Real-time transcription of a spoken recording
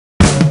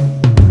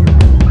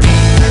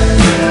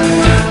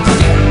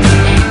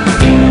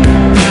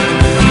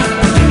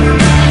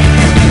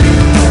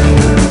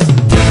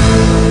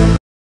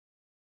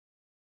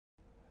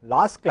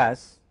last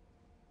class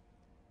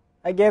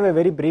I gave a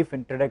very brief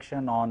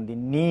introduction on the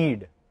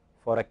need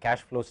for a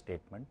cash flow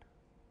statement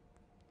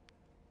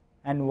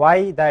and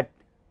why that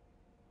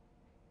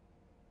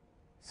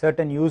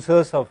certain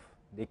users of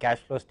the cash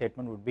flow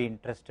statement would be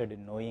interested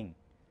in knowing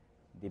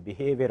the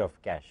behavior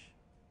of cash.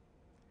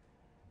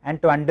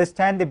 And to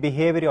understand the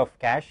behavior of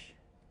cash,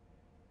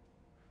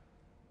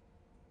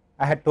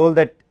 I had told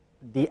that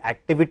the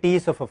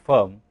activities of a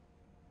firm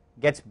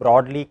gets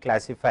broadly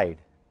classified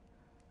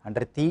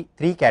under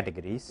three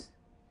categories,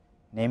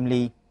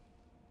 namely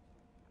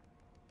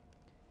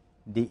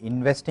the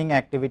investing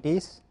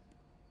activities,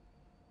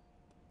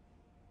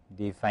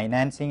 the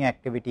financing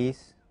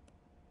activities,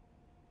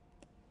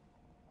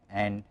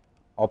 and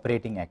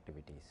operating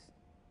activities.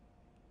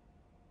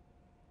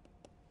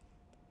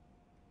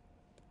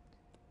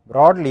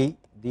 Broadly,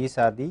 these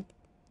are the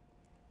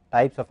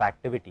types of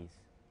activities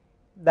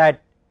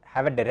that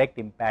have a direct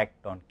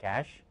impact on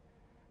cash,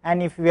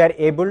 and if we are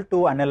able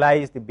to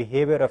analyze the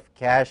behavior of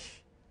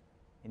cash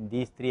in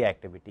these three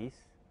activities,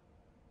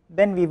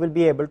 then we will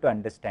be able to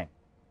understand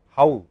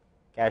how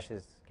cash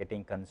is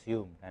getting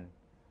consumed and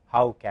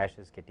how cash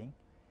is getting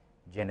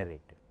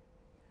generated.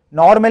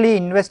 Normally,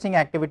 investing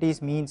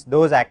activities means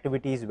those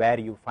activities where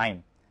you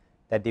find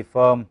that the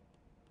firm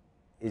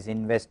is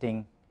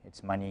investing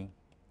its money,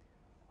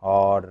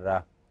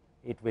 or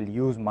it will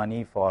use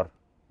money for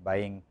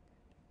buying,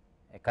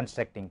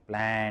 constructing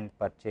plant,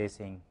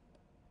 purchasing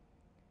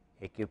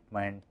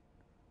equipment,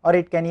 or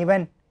it can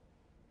even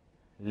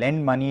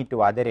lend money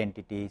to other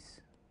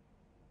entities.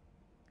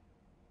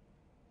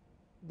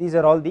 These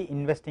are all the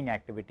investing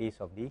activities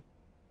of the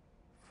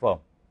firm.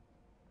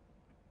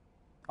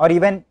 Or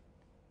even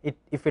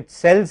if it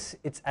sells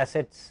its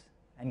assets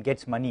and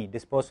gets money,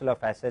 disposal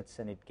of assets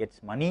and it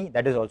gets money,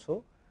 that is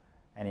also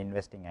an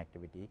investing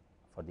activity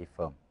for the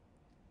firm.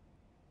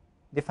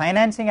 The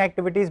financing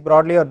activities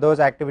broadly are those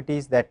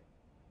activities that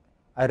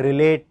are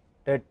related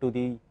to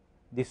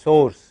the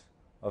source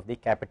of the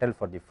capital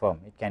for the firm.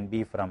 It can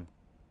be from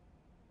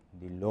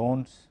the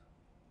loans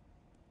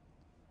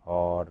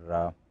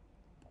or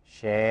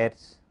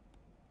shares.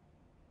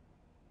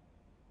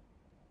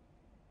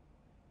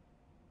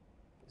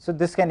 So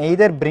this can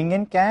either bring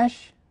in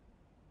cash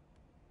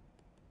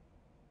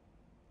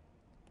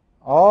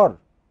or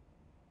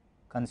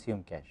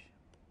consume cash.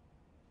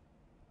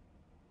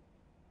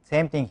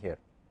 Same thing here,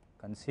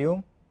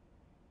 consume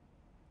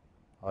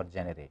or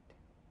generate.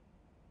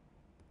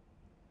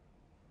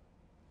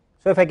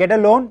 So if I get a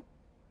loan,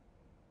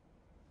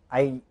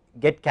 I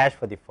get cash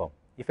for the firm.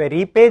 If I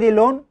repay the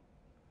loan,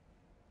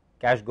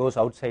 cash goes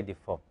outside the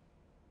firm,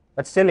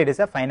 but still it is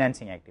a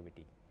financing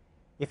activity.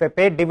 If I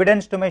pay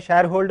dividends to my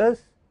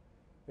shareholders,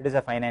 it is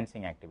a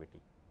financing activity.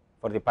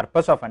 For the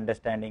purpose of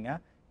understanding a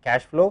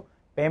cash flow,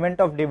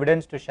 payment of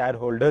dividends to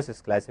shareholders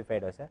is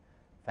classified as a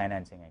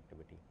financing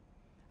activity.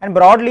 And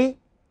broadly,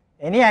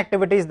 any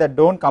activities that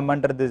do not come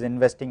under this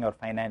investing or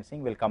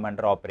financing will come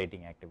under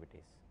operating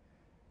activities,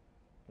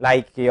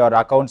 like your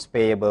accounts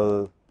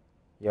payable,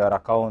 your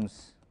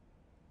accounts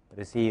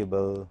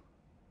receivable,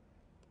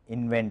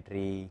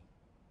 inventory,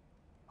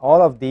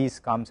 all of these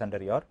comes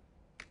under your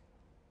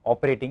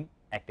operating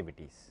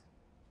activities.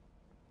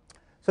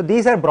 So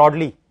these are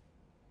broadly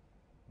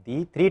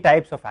the three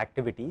types of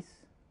activities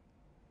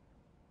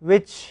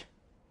which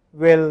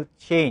will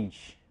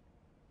change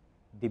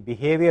the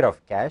behavior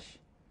of cash,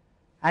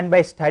 and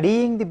by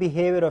studying the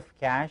behavior of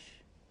cash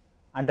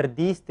under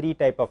these three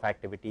types of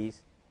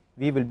activities,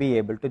 we will be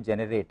able to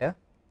generate a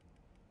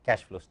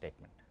cash flow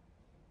statement.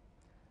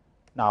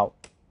 Now,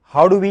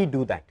 how do we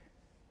do that?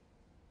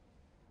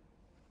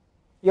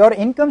 Your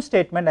income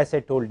statement, as I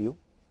told you,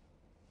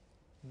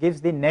 gives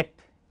the net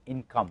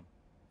income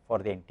for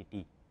the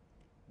entity,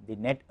 the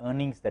net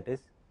earnings that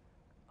is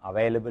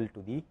available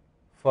to the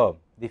firm,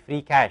 the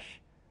free cash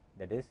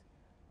that is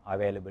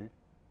available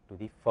to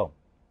the firm.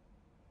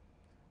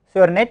 So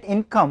your net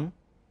income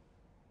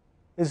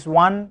is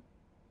one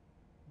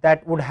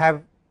that would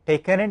have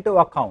taken into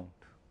account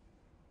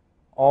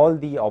all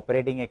the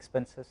operating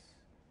expenses,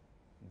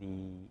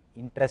 the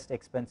interest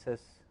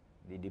expenses,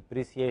 the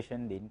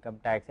depreciation, the income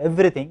tax,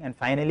 everything, and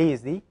finally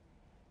is the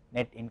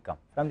net income.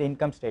 From the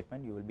income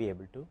statement you will be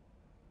able to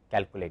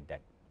calculate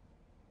that.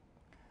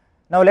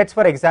 Now let us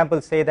for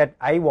example say that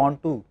I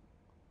want to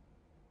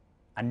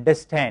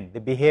understand the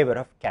behavior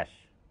of cash,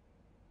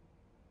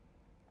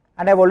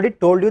 and I have already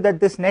told you that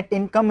this net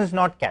income is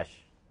not cash.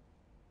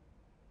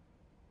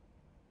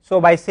 So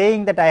by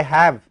saying that I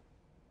have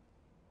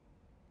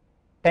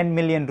 10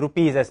 million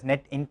rupees as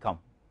net income,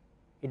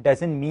 it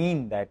does not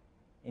mean that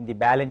in the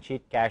balance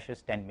sheet cash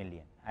is 10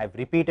 million. I have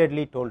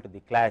repeatedly told to the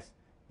class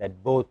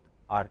that both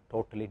are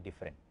totally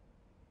different.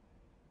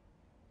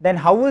 Then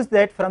how is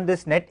that from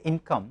this net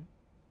income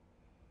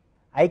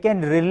I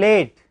can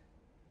relate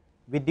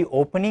with the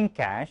opening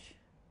cash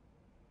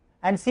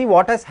and see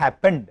what has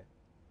happened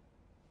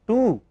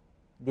to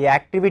the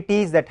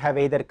activities that have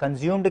either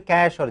consumed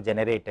cash or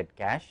generated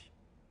cash,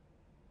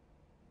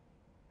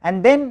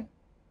 and then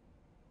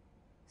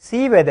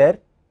see whether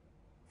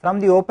from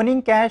the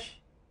opening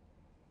cash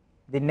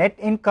the net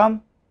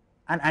income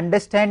and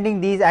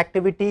understanding these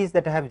activities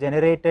that have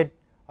generated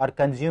or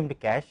consumed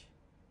cash,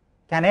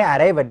 can I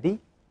arrive at the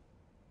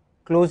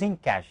closing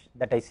cash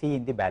that I see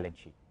in the balance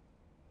sheet.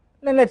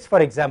 Now let us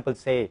for example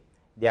say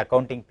the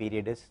accounting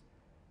period is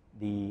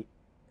the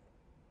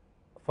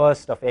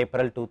 1st of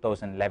April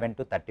 2011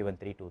 to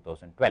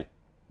 31/3/2012,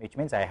 which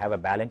means I have a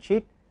balance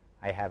sheet,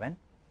 I have an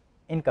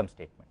income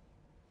statement.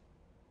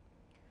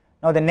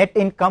 Now the net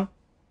income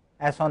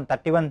as on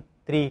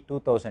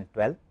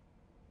 31/3/2012,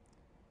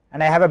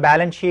 and I have a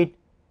balance sheet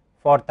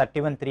for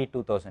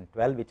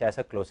 31/3/2012 which has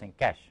a closing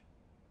cash.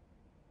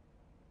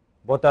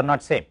 Both are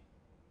not same.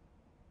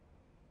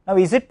 Now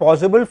is it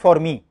possible for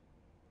me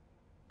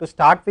to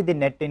start with the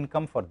net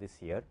income for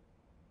this year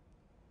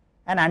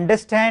and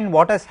understand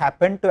what has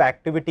happened to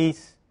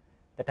activities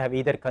that have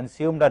either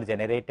consumed or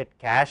generated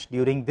cash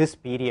during this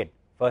period,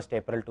 1st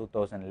April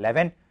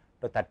 2011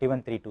 to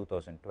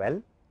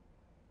 31/3/2012,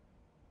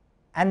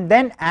 and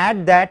then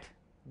add that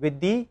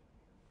with the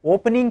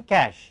opening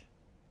cash,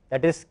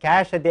 that is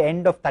cash at the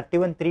end of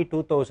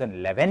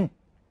 31/3/2011,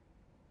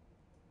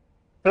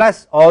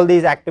 plus all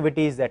these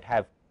activities that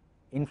have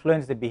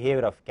influenced the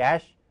behavior of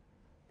cash,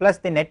 plus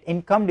the net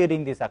income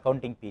during this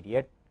accounting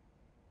period.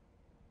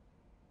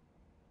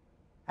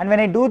 And when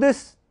I do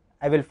this,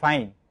 I will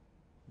find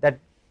that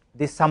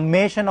the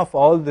summation of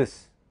all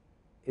this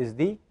is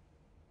the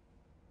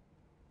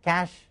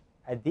cash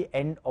at the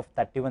end of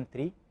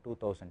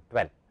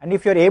 31/3/2012. And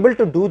if you are able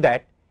to do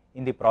that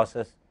in the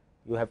process,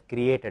 you have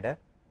created a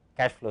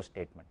cash flow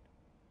statement.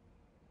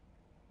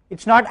 It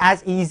is not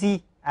as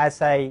easy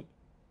as I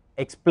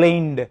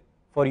explained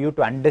for you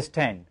to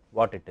understand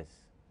what it is.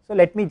 So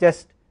let me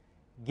just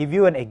give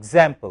you an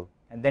example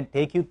and then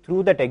take you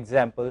through that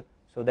example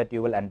so that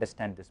you will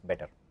understand this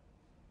better.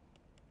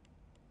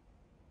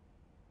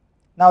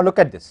 Now look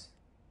at this.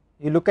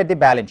 You look at the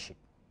balance sheet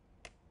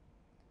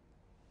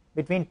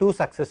between two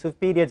successive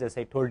periods, as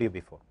I told you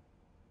before,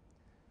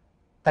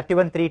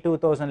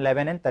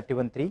 31/3/2011 and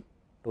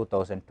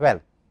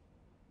 31/3/2012.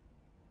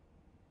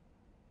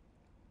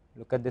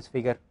 Look at this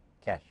figure,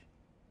 cash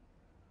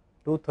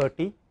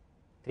 230,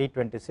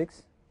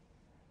 326,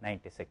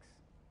 96,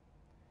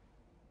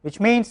 which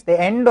means the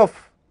end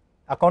of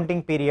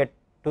accounting period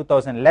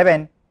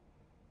 2011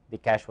 the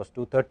cash was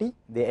 230,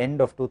 the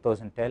end of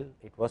 2012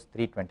 it was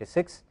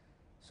 326,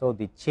 so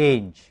the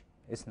change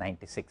is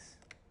 96.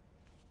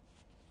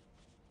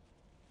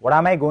 What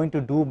am I going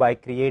to do by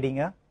creating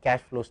a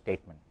cash flow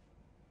statement?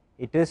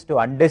 It is to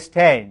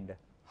understand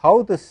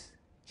how this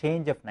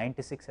change of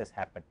 96 has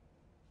happened,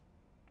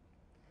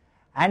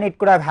 and it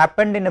could have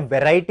happened in a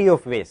variety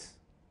of ways,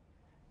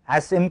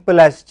 as simple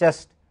as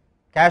just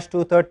cash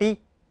 230,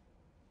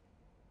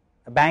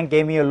 a bank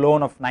gave me a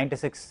loan of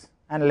 96,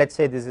 and let us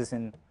say this is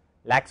in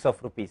lakhs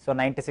of rupees, so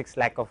 96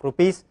 lakh of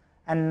rupees,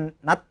 and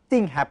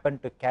nothing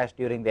happened to cash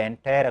during the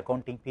entire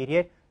accounting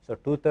period. So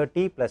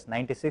 230 plus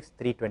 96,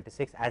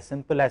 326, as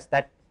simple as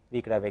that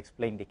we could have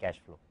explained the cash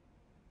flow.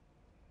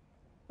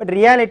 But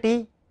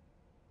reality,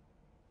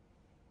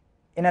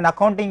 in an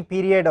accounting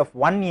period of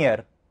 1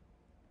 year,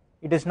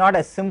 it is not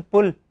a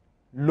simple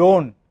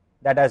loan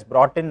that has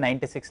brought in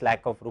 96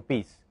 lakh of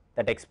rupees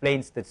that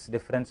explains this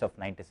difference of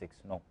 96.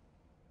 No,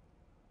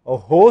 a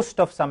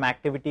host of some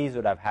activities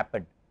would have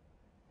happened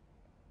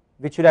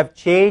which would have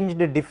changed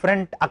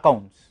different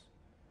accounts,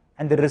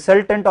 and the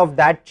resultant of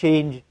that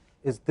change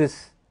is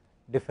this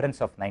difference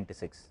of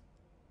 96.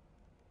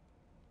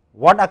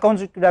 What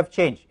accounts it could have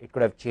changed? It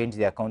could have changed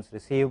the accounts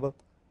receivable,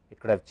 it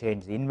could have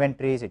changed the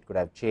inventories, it could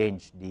have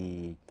changed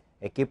the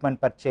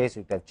equipment purchase,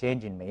 it could have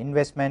changed in my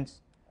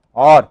investments,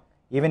 or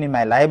even in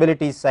my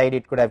liabilities side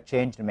it could have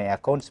changed my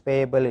accounts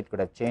payable, it could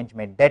have changed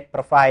my debt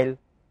profile.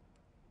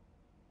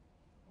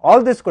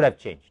 All this could have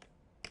changed.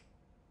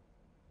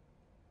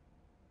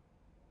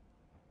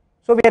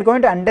 So we are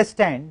going to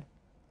understand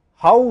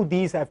how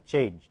these have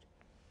changed,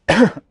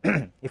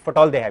 if at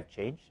all they have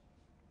changed,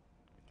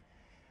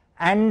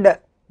 and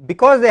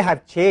because they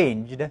have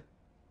changed,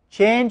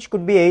 change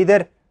could be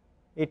either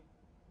it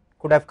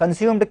could have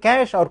consumed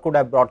cash or could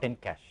have brought in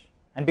cash,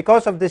 and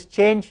because of this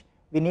change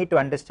we need to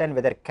understand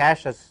whether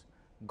cash has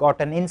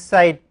gotten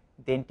inside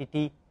the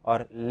entity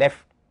or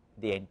left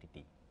the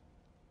entity.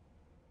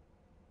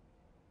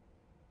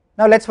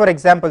 Now let us for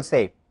example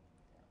say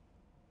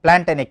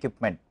plant and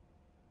equipment,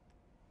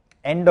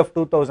 end of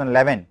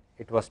 2011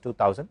 it was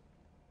 2000,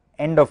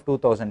 end of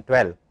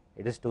 2012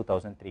 it is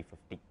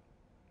 2350,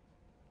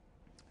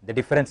 the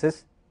difference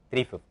is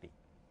 350.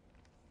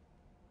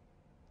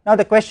 Now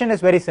the question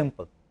is very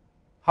simple,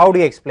 how do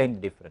you explain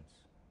the difference?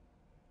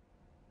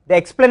 The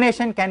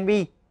explanation can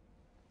be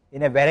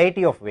in a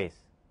variety of ways,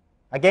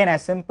 again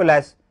as simple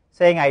as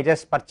saying I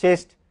just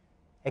purchased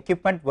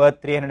equipment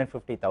worth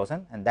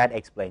 350,000 and that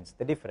explains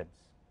the difference.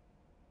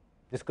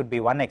 This could be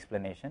one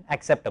explanation,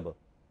 acceptable.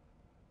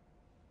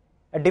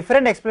 A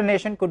different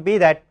explanation could be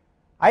that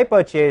I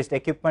purchased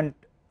equipment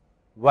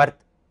worth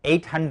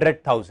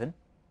 800,000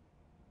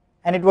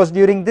 and it was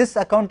during this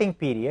accounting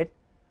period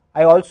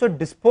I also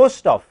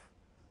disposed of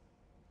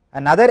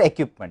another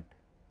equipment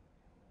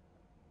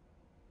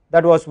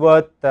that was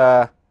worth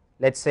let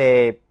us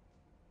say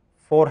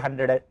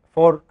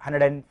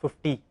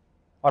 450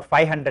 or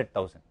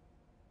 500,000.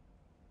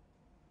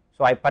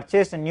 So I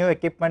purchased a new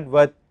equipment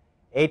worth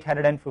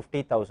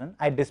 850,000,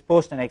 I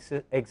disposed an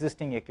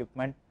existing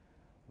equipment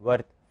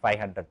worth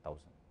 500,000.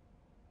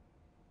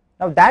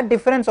 Now that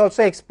difference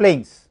also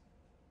explains,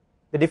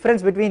 the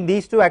difference between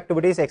these two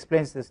activities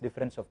explains this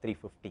difference of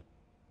 350.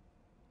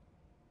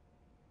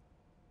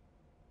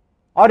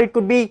 Or it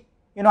could be,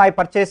 I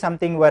purchased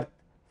something worth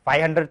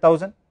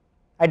 500,000,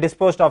 I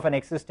disposed of an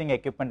existing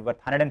equipment worth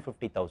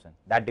 150,000,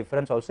 that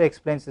difference also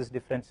explains this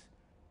difference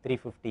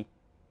 350.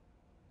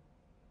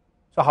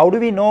 So how do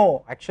we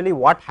know actually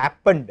what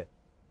happened?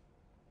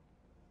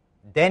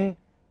 Then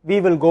we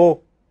will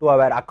go to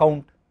our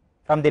account,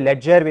 from the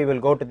ledger we will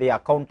go to the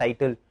account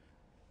title,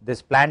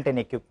 this plant and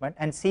equipment,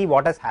 and see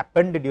what has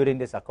happened during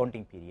this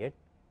accounting period,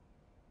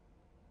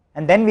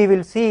 and then we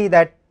will see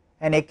that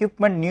an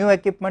equipment, new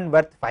equipment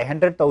worth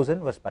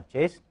 500,000 was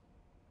purchased,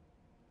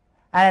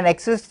 and an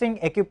existing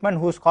equipment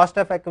whose cost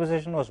of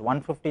acquisition was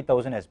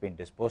 150,000 has been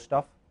disposed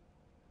of,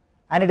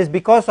 and it is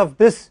because of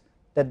this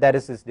that there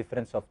is this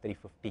difference of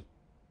 350.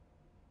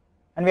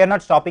 And we are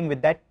not stopping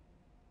with that.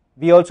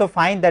 We also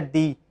find that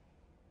the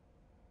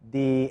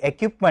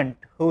equipment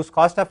whose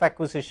cost of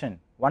acquisition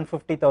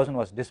 150,000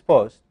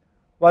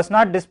 was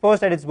not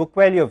disposed at its book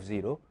value of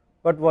 0,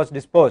 but was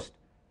disposed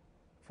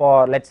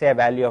for, let us say, a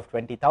value of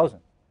 20,000.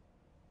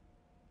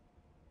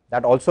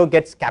 That also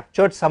gets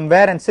captured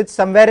somewhere and sits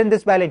somewhere in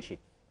this balance sheet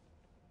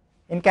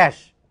in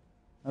cash.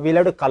 Now we will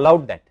have to cull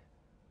out that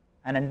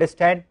and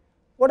understand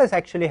what has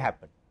actually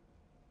happened.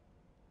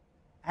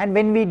 And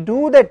when we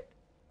do that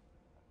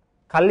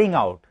culling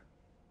out,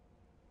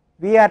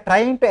 we are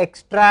trying to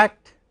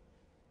extract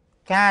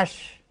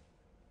cash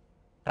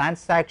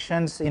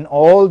transactions in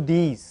all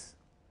these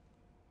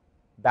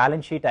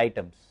balance sheet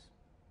items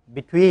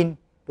between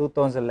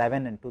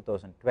 2011 and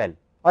 2012,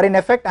 or in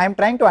effect I am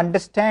trying to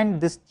understand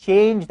this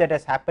change that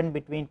has happened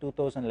between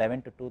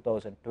 2011 to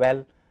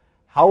 2012,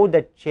 how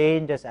that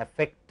change has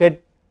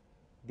affected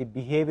the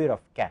behavior of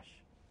cash.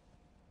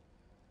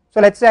 So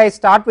let us say I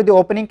start with the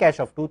opening cash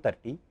of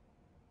 230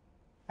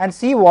 and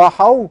see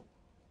how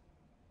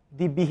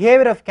the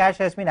behavior of cash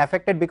has been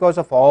affected because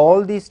of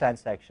all these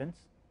transactions,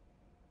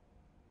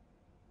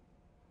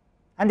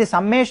 and the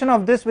summation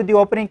of this with the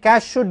opening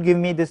cash should give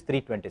me this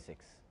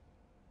 326.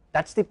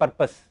 That is the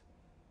purpose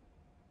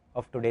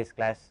of today's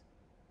class,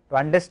 to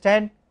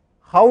understand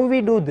how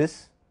we do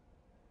this,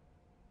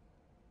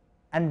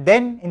 and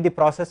then in the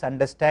process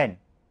understand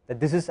that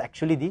this is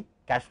actually the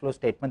cash flow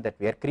statement that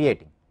we are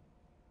creating.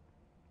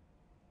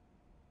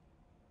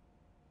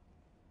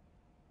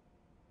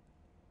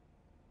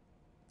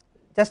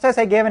 Just as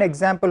I gave an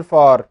example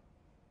for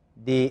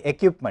the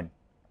equipment,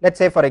 let us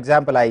say for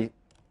example I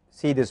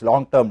see this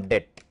long term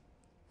debt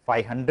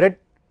 500,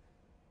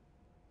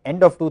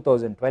 end of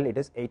 2012 it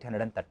is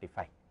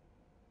 835.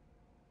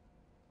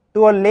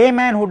 To a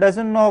layman who does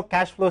not know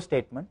cash flow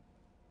statement,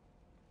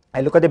 I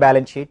look at the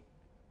balance sheet,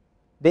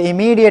 the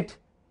immediate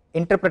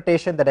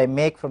interpretation that I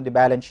make from the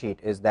balance sheet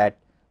is that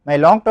my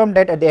long term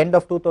debt at the end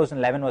of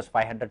 2011 was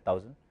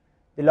 500,000,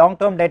 the long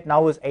term debt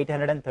now is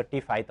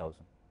 835,000.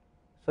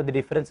 So the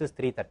difference is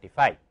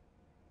 335.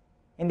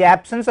 In the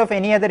absence of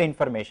any other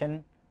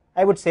information,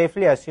 I would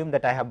safely assume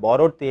that I have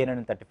borrowed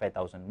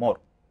 335,000 more,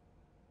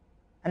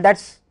 and that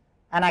is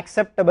an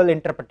acceptable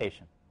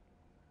interpretation.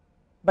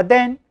 But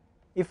then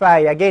if I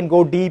again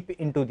go deep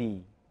into the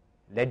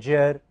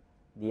ledger,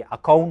 the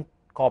account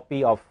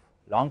copy of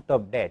long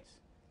term debts,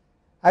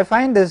 I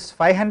find this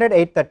 500,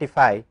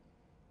 835,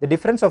 the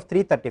difference of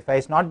 335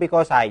 is not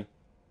because I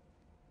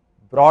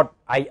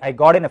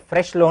got in a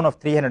fresh loan of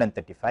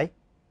 335.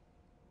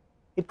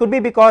 It could be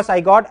because I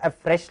got a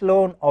fresh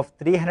loan of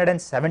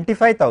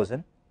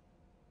 375,000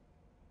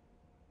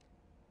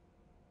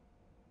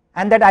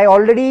 and that I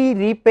already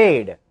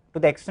repaid to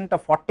the extent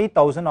of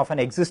 40,000 of an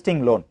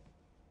existing loan,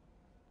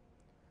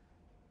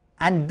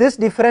 and this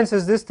difference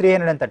is this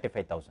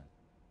 335,000.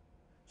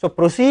 So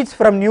proceeds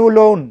from new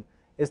loan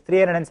is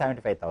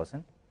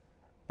 375,000,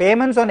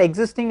 payments on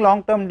existing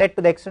long term debt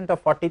to the extent of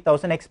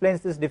 40,000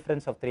 explains this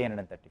difference of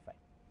 335.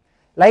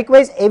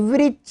 Likewise,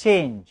 every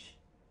change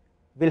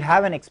will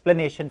have an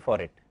explanation for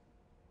it,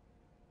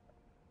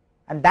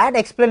 and that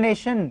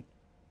explanation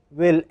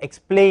will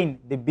explain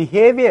the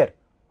behavior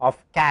of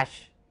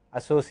cash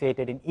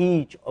associated in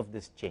each of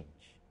this change,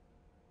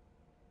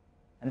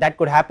 and that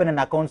could happen in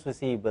accounts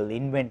receivable,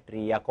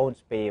 inventory,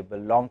 accounts payable,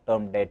 long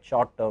term debt,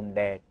 short term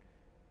debt,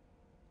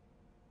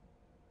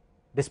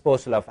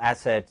 disposal of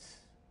assets.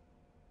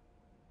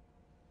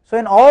 So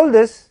in all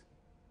this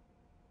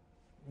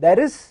there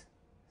is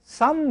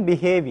some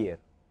behavior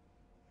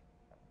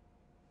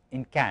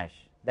in cash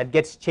that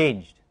gets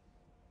changed,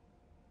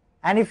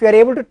 and if you are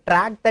able to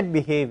track that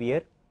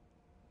behavior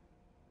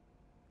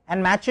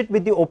and match it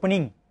with the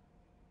opening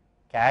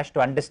cash to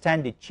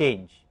understand the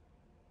change,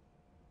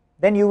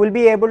 then you will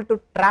be able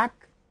to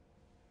track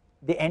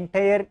the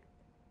entire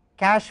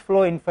cash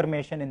flow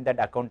information in that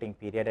accounting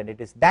period, and it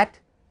is that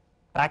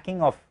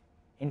tracking of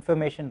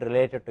information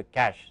related to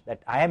cash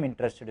that I am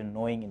interested in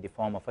knowing in the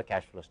form of a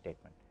cash flow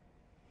statement,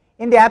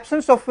 in the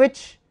absence of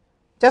which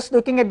just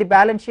looking at the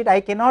balance sheet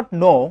I cannot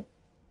know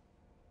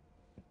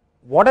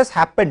what has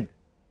happened.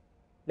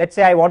 Let us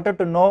say I wanted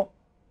to know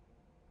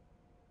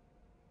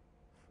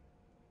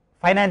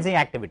financing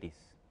activities.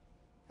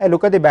 I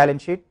look at the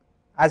balance sheet,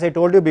 as I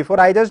told you before,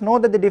 I just know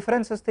that the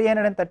difference is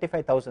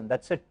 335,000,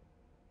 that is it.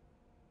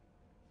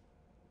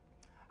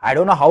 I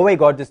do not know how I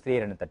got this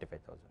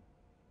 335,000.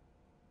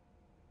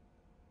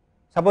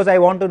 Suppose I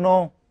want to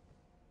know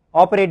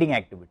operating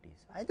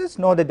activities, I just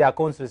know that the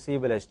accounts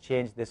receivable has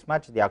changed this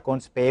much, the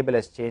accounts payable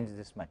has changed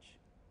this much,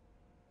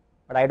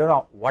 but I do not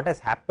know what has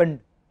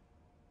happened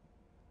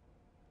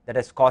that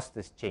has caused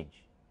this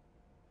change.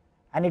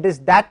 And it is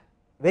that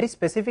very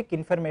specific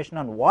information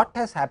on what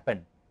has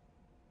happened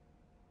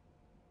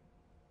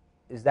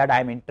is that I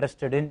am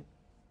interested in,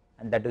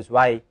 and that is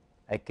why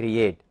I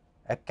create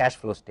a cash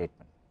flow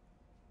statement.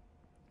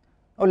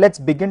 Now let us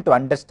begin to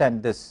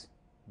understand this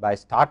by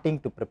starting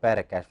to prepare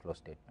a cash flow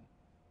statement.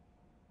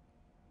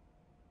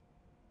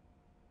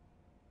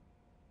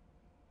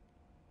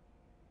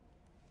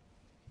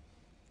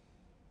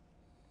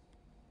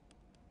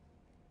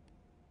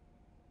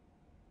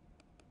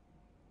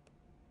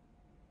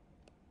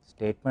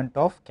 Statement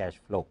of cash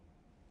flow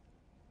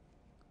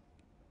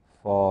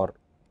for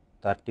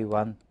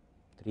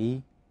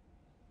 31/3,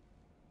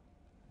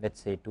 let us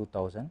say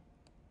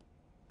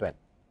 2012.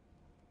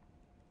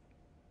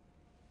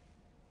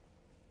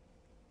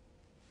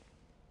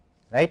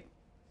 Right.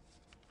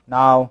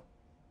 Now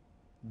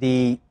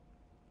the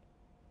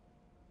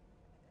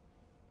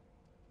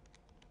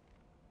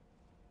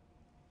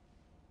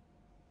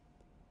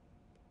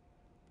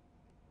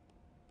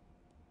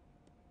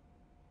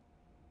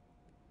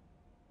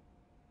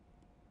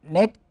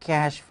net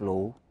cash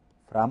flow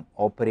from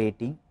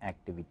operating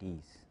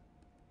activities.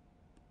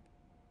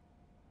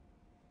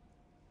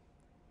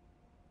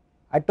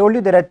 I told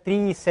you there are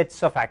three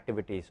sets of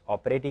activities: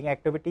 operating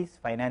activities,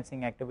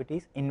 financing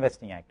activities,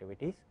 investing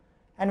activities,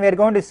 and we are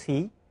going to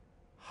see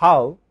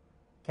how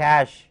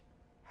cash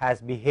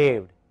has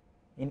behaved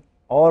in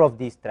all of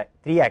these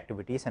three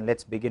activities, and let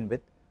us begin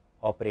with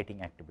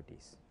operating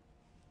activities.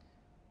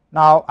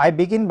 Now I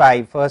begin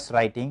by first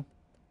writing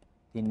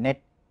the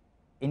net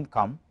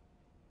income,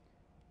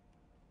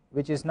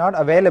 which is not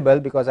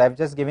available because I have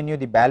just given you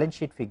the balance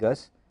sheet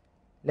figures.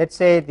 Let us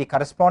say the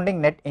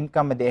corresponding net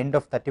income at the end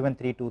of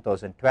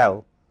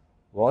 31/3/2012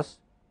 was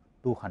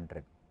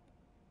 200.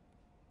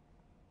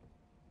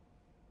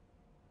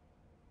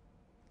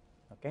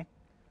 Okay,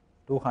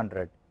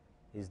 200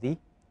 is the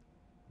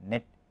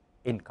net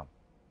income.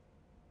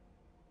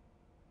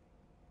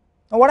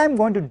 Now what I am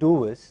going to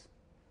do is,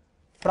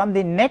 from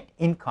the net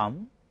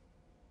income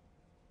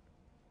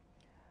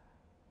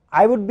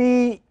I would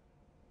be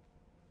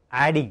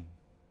adding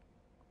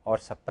or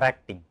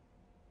subtracting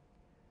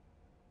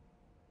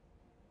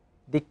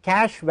the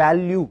cash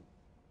value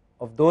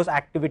of those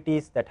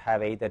activities that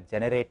have either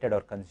generated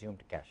or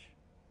consumed cash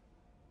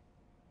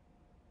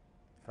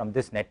from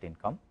this net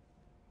income,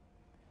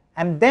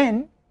 and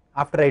then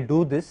after I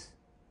do this,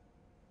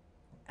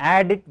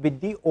 add it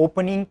with the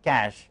opening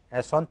cash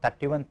as on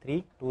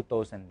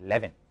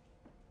 31/3/2011.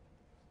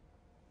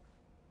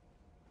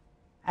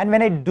 And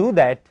when I do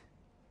that,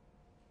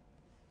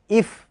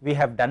 if we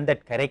have done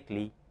that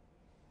correctly,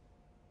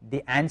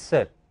 the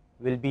answer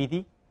will be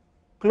the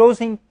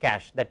closing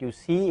cash that you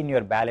see in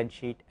your balance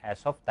sheet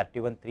as of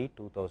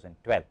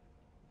 31/3/2012.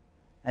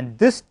 And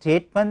this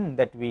statement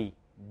that we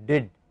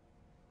did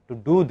to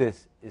do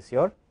this is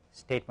your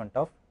statement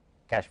of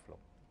cash flow.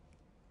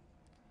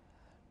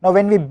 Now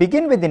when we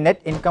begin with the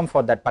net income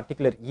for that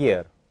particular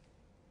year,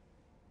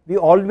 we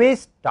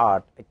always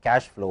start a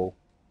cash flow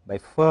by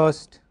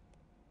first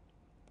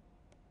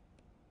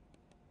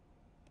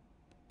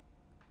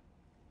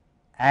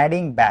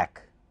adding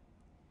back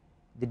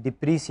the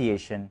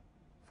depreciation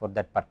for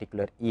that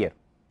particular year.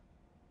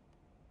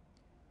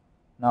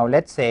 Now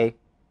let us say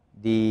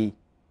the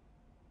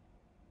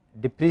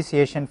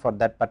depreciation for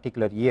that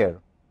particular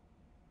year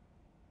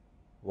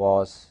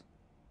was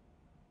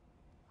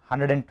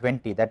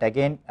 120. That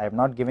again I have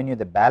not given you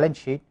the balance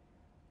sheet,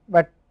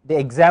 but the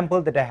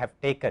example that I have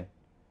taken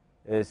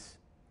is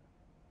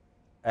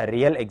a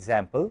real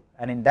example,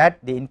 and in that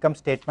the income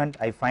statement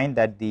I find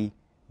that the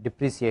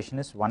depreciation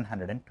is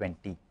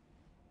 120.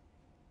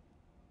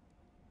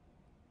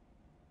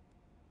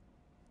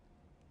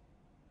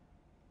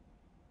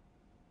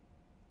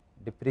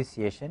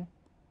 Depreciation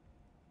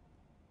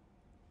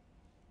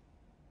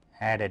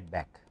added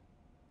back.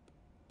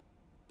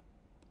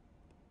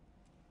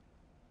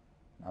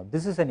 Now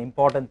this is an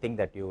important thing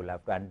that you will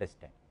have to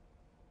understand.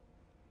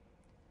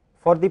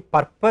 For the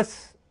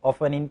purpose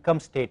of an income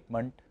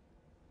statement,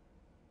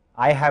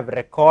 I have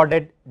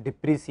recorded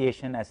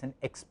depreciation as an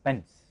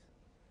expense.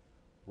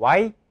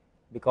 Why?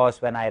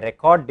 Because when I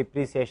record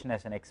depreciation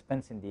as an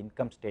expense in the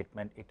income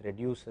statement, it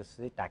reduces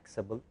the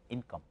taxable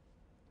income.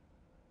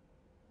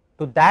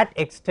 To that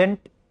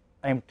extent,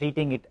 I am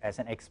treating it as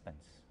an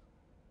expense.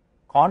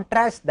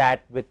 contrast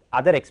that with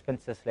other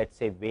expenses, let us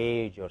say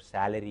wage or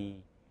salary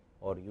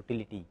or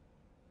utility,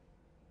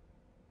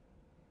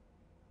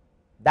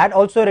 that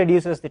also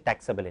reduces the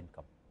taxable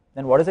income.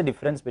 Then what is the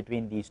difference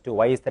between these two?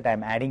 Why is that I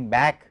am adding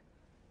back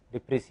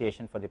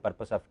depreciation for the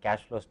purpose of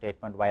cash flow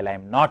statement while I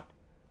am not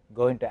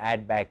going to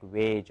add back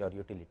wage or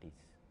utilities?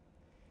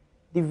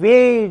 The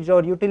wage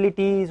or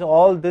utilities,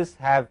 all this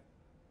have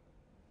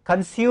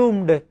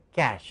consumed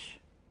cash.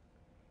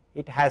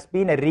 It has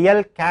been a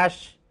real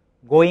cash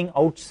going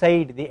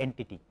outside the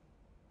entity,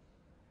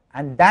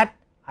 and that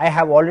I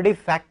have already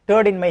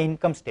factored in my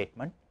income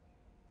statement,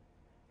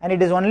 and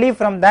it is only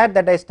from that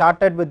that I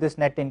started with this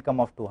net income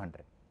of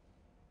 200.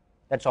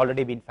 That's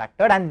already been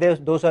factored, and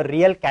those are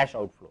real cash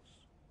outflows.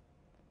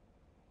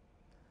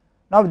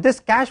 Now this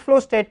cash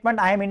flow statement,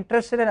 I am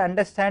interested in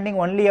understanding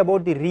only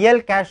about the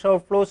real cash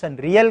outflows and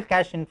real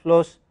cash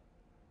inflows,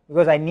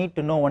 because I need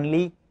to know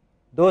only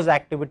those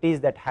activities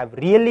that have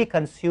really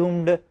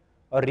consumed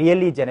or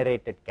really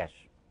generated cash.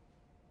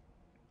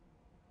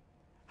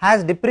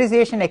 Has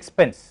depreciation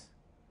expense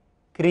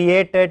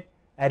created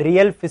a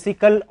real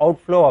physical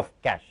outflow of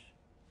cash?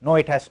 No,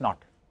 it has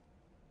not.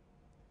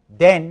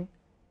 Then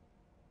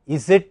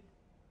is it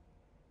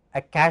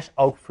a cash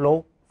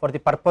outflow for the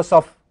purpose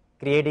of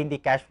creating the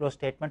cash flow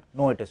statement?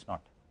 No, it is not.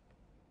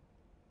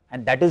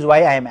 And that is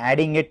why I am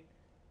adding it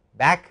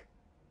back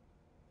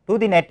to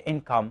the net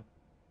income,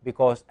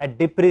 because a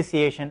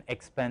depreciation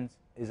expense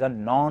is a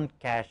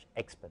non-cash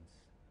expense.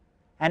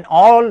 And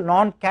all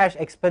non-cash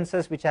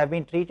expenses which have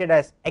been treated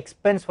as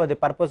expense for the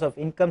purpose of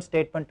income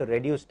statement to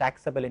reduce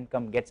taxable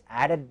income gets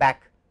added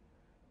back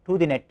to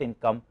the net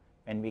income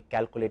when we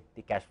calculate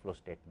the cash flow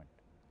statement.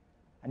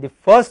 And the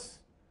first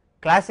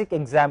classic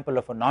example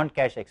of a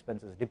non-cash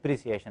expense is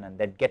depreciation, and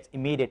that gets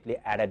immediately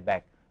added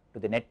back to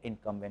the net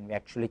income when we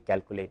actually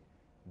calculate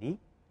the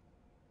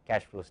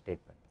cash flow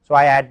statement. So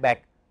I add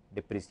back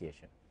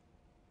depreciation.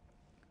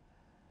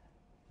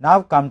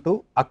 Now come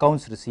to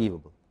accounts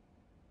receivable.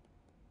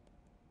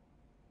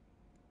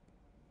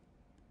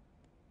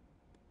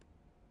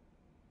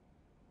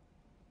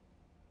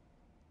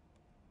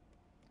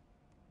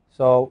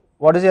 So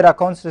what is your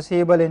accounts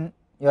receivable in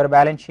your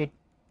balance sheet?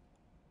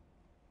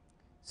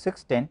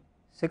 610,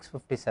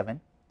 657.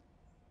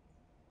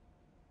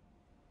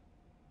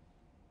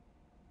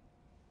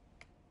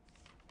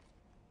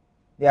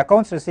 The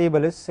accounts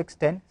receivable is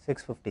 610,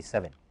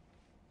 657.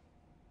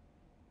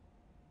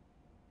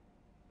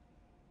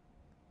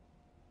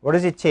 What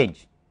is the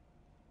change?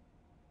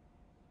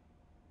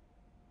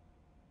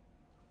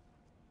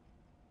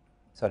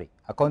 Sorry,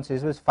 accounts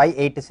receivable is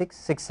 586,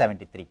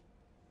 673.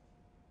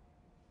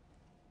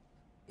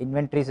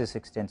 Inventories is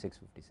 610,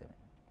 657.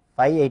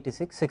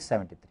 586,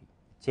 673.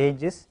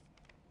 Change is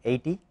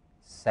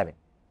 87.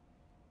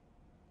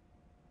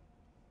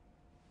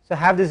 So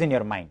have this in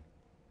your mind.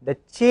 The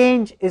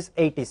change is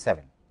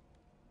 87.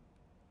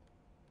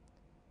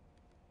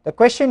 The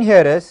question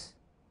here is,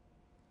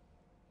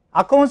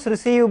 accounts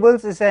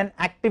receivables is an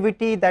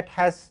activity that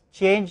has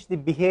changed the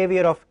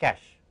behavior of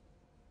cash.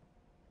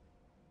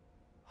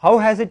 How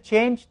has it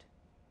changed?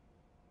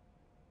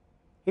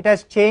 It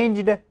has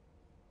changed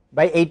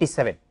by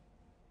 87.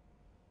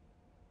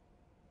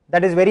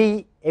 That is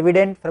very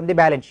evident from the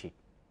balance sheet.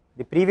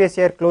 The previous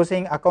year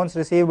closing accounts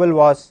receivable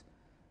was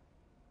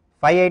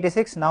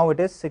 586, now it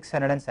is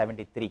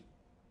 673.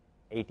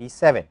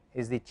 87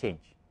 is the change.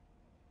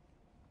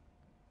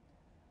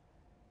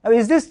 Now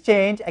is this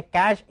change a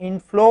cash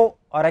inflow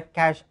or a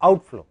cash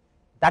outflow?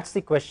 That is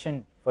the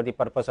question for the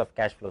purpose of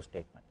cash flow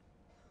statement.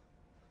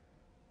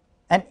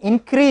 An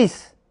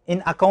increase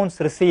in accounts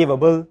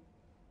receivable,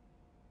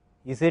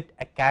 is it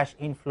a cash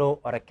inflow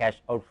or a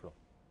cash outflow?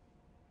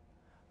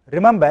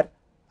 Remember,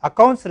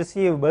 accounts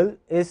receivable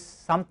is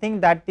something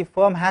that the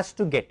firm has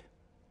to get.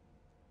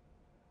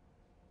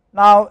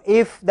 Now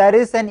if there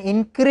is an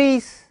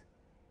increase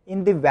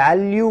in the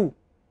value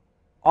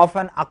of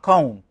an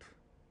account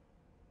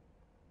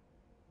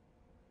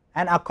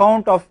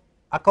of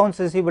accounts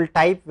receivable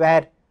type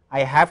where I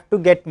have to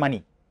get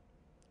money,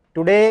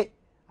 today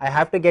I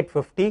have to get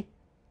 50,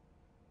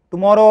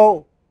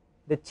 tomorrow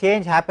the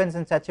change happens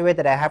in such a way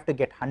that I have to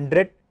get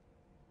 100,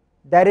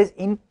 there is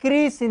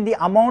increase in the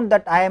amount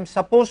that I am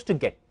supposed to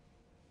get.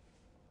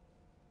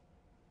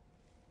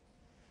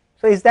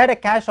 So is that a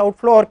cash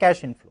outflow or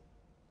cash inflow?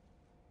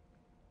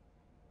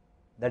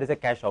 That is a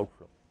cash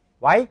outflow.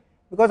 Why?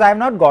 Because I have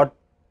not got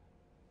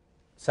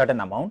certain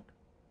amount,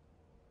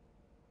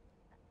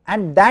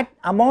 and that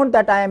amount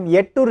that I am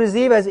yet to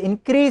receive has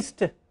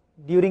increased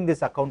during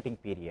this accounting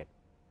period.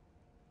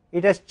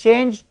 It has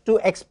changed to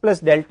x plus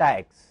delta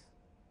x.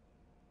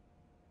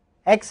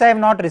 X I have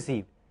not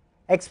received,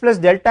 x plus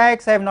delta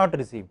x I have not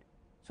received.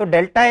 So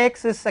delta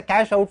x is a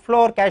cash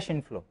outflow or cash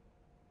inflow?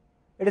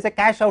 It is a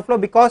cash outflow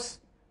because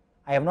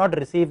I have not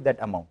received that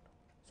amount.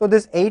 So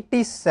this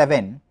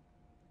 87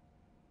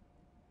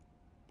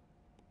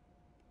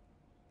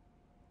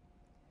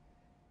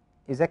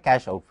 is a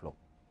cash outflow.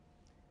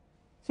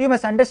 So you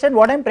must understand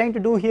what I am trying to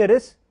do here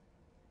is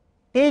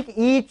take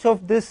each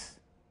of these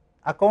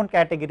account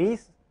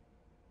categories,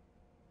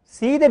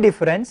 see the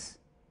difference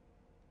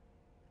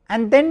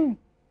and then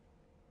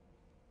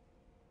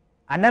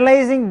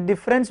analyzing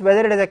difference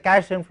whether it is a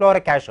cash inflow or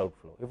a cash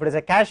outflow. If it is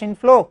a cash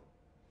inflow,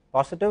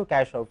 positive,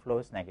 cash outflow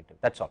is negative,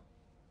 that is all.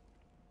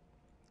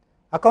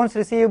 Accounts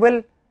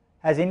receivable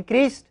has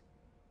increased,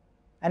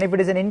 and if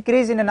it is an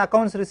increase in an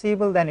accounts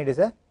receivable, then it is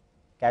a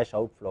cash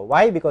outflow.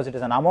 Why? Because it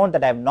is an amount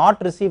that I have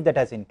not received that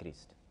has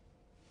increased.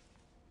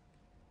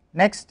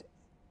 Next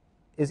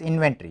is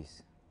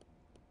inventories.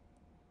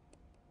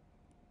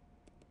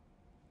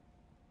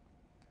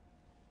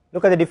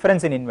 Look at the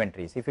difference in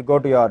inventories. If you go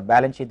to your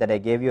balance sheet that I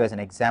gave you as an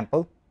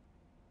example,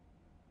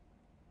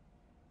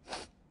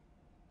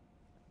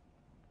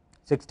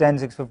 610,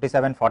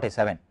 657,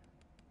 47.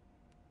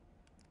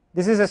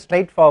 This is a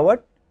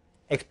straightforward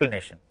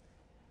explanation.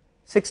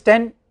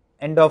 610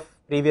 end of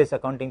previous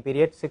accounting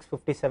period,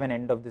 657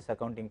 end of this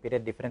accounting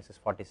period, difference is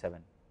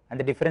 47, and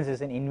the difference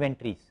is in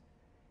inventories.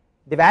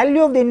 The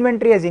value of the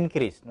inventory has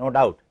increased, no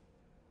doubt.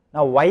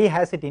 Now why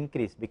has it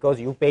increased? Because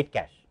you paid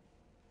cash.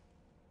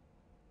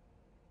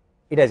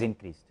 It has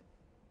increased,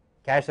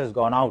 cash has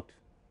gone out,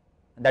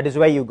 and that is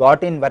why you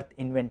got in worth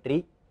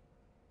inventory,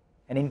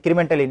 an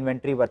incremental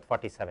inventory worth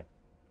 47,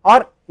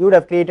 or you would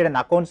have created an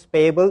accounts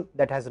payable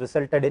that has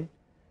resulted in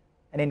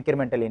an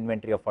incremental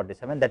inventory of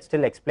 47. That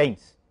still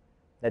explains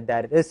that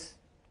there is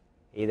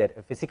either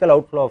a physical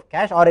outflow of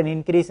cash or an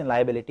increase in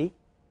liability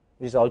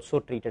which is also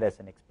treated as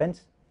an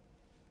expense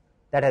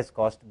that has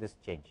caused this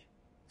change.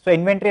 So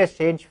inventory has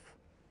changed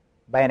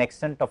by an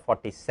extent of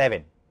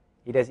 47,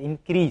 it has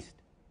increased,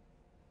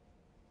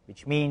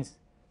 which means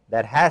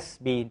there has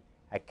been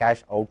a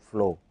cash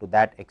outflow to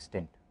that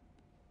extent.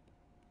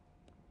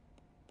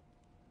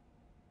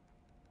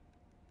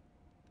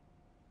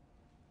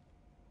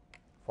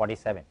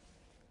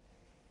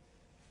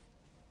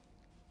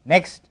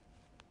 Next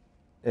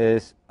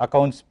is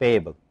accounts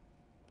payable.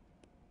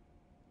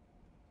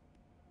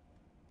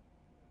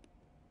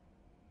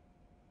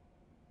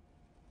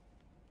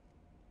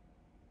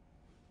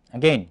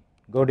 Again,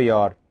 go to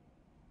your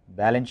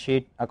balance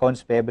sheet,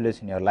 accounts payable is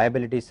in your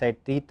liability side,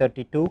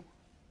 332,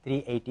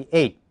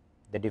 388,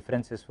 the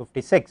difference is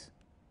 56.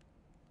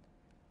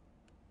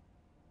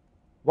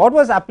 What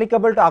was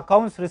applicable to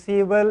accounts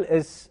receivable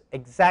is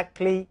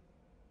exactly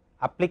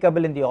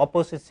applicable in the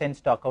opposite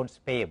sense to accounts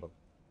payable.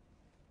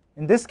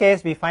 In this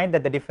case, we find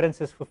that the difference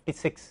is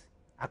 56.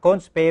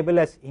 Accounts payable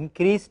has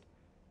increased,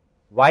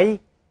 y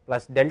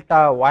plus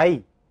delta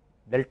y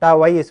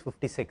is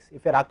 56.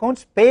 If your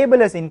accounts payable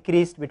has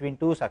increased between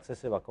two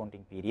successive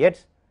accounting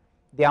periods,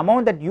 the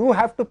amount that you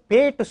have to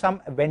pay to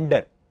some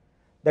vendor,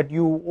 that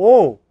you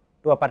owe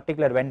to a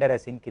particular vendor,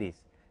 has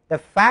increased. The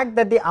fact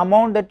that the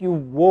amount that you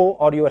owe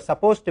or you are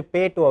supposed to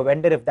pay to a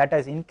vendor, if that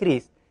has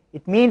increased,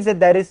 it means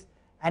that there is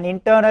an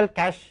internal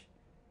cash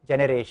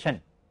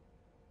generation.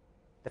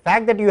 The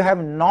fact that you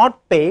have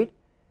not paid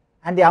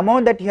and the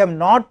amount that you have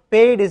not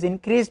paid is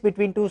increased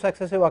between two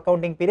successive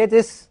accounting periods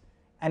is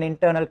an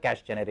internal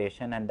cash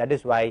generation, and that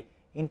is why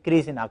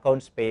increase in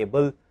accounts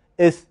payable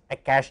is a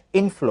cash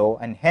inflow,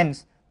 and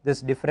hence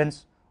this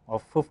difference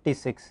of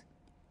 56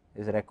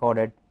 is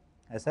recorded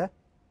as a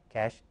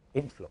cash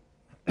inflow.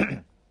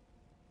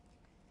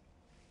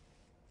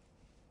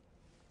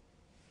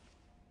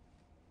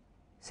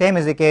 Same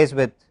is the case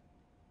with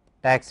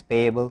tax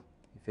payable.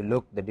 If you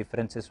look, the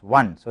difference is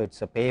 1, so it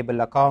is a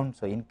payable account,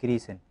 so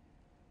increase in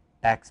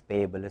tax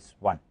payable is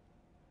 1.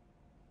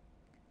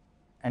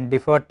 And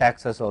deferred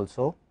taxes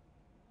also,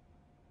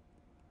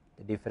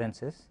 the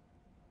difference is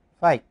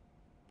 5,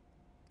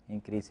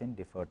 increase in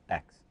deferred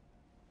tax.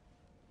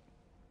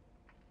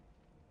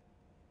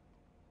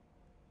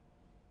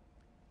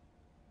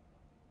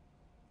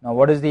 Now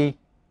what is the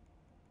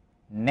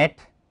net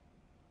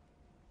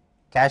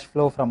cash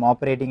flow from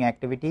operating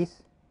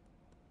activities?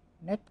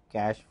 Net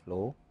cash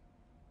flow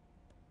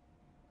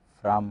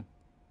from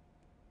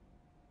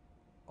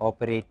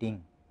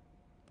operating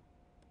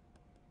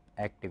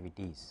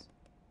activities,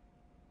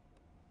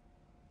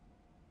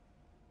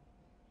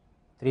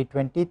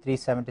 320,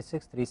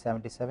 376,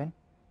 377,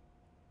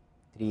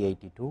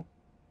 382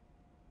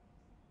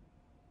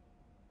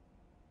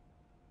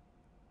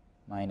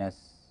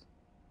 minus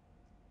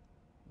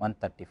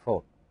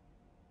 134,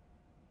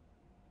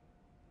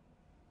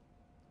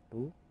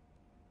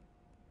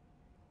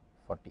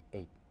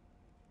 248.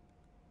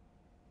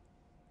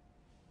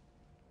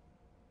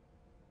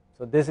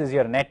 So this is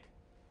your net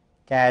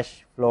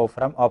cash flow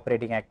from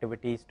operating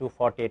activities.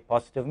 248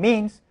 positive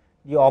means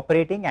the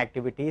operating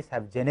activities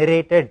have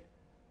generated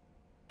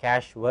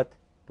cash worth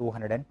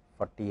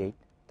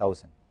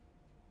 248,000.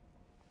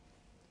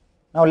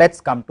 Now let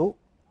us come to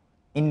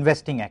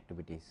investing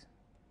activities.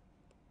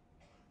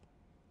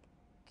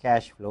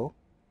 Cash flow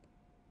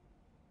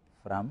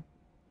from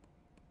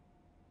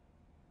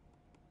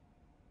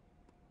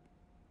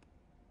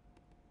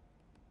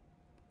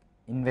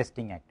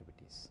investing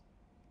activities.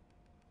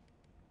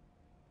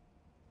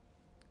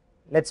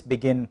 Let us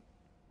begin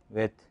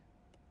with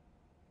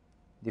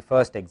the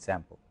first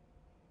example.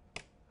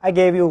 I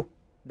gave you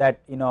that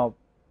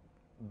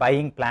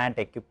buying plant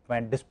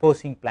equipment,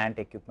 disposing plant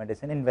equipment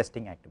is an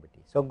investing activity.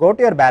 So, go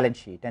to your balance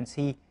sheet and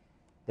see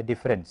the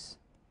difference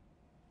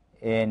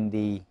in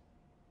the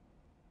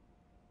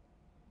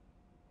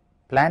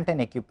plant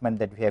and equipment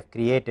that we have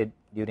created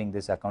during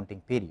this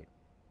accounting period.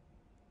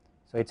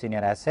 So, it is in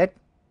your asset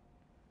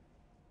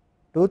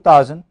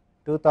 2000,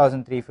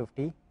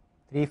 2350,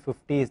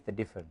 350 is the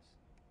difference.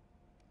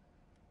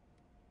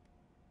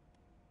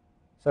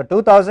 So,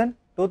 2000,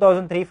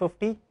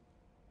 2350.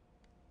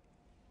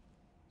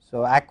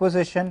 So,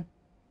 acquisition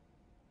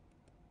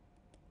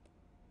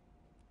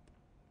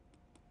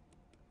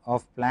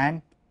of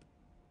plant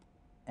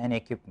and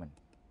equipment.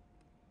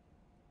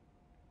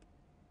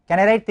 Can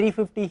I write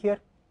 350 here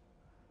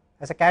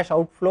as a cash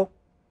outflow?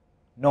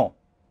 No.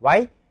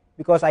 Why?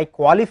 Because I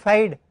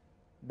qualified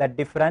that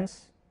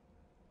difference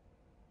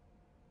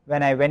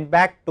when I went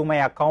back to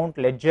my account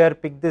ledger,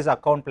 picked this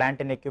account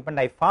plant and equipment.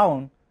 I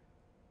found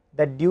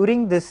that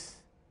during this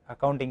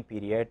accounting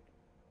period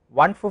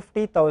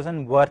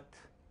 150,000 worth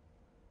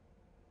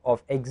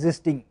of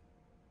existing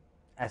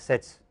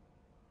assets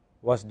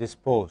was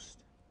disposed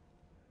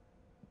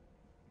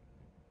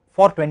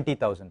for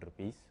 20,000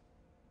 rupees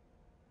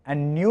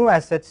and new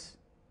assets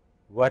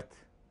worth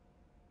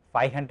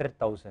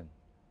 500,000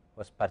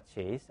 was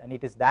purchased, and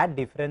it is that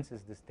difference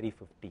is this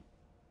 350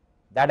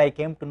 that I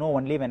came to know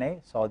only when I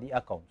saw the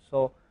account.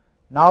 So,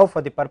 now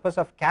for the purpose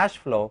of cash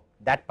flow,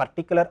 that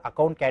particular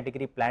account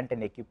category plant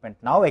and equipment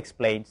now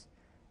explains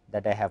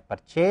that I have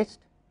purchased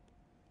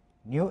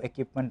new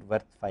equipment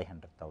worth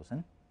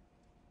 500,000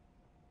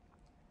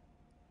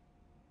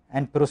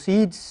 and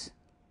proceeds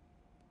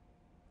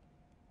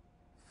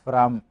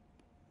from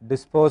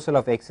disposal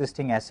of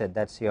existing asset,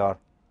 that is your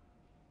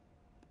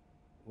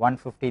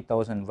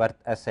 150,000 worth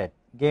asset,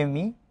 gave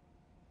me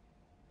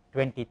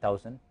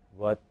 20,000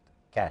 worth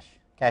cash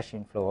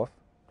inflow of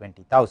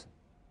 20,000.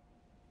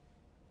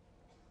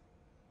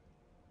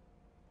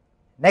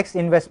 Next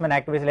investment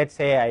activities, let us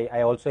say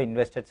I also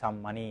invested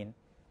some money in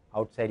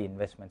outside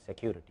investment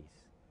securities.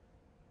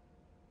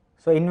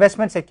 So,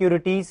 investment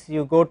securities,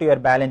 you go to your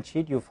balance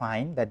sheet, you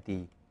find that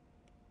the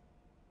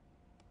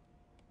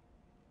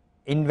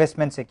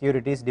investment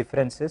securities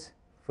difference is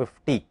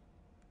 50.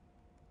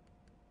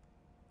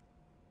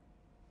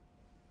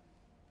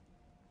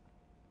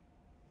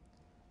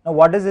 Now,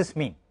 what does this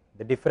mean?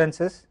 The difference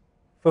is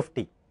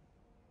 50.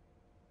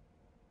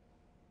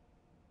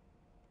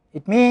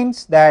 It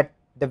means that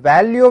the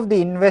value of the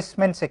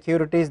investment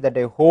securities that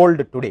I hold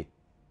today,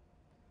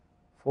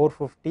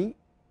 450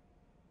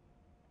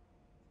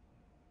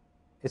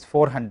 is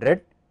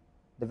 400,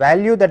 the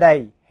value that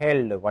I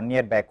held 1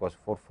 year back was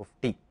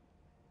 450,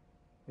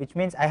 which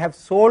means I have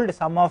sold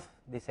some of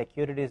the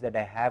securities that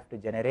I have to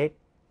generate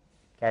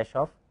cash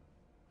of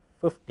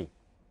 50.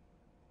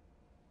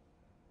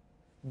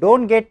 Do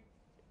not get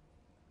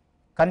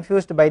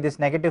confused by this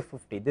negative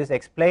 50, this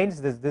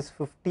explains this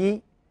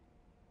 50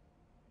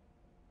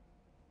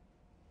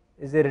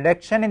 is a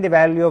reduction in the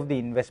value of the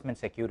investment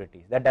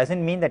securities. That does not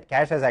mean that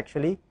cash has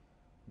actually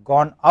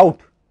gone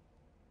out.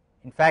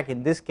 In fact,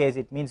 in this case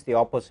it means the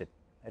opposite.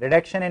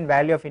 Reduction in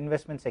value of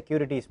investment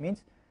securities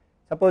means,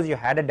 suppose you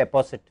had a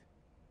deposit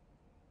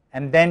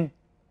and then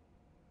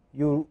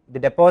the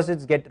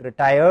deposits get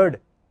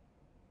retired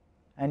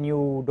and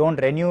you do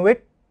not renew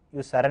it,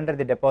 you surrender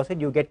the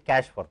deposit, you get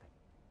cash for them.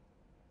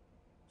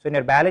 So, in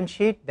your balance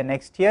sheet the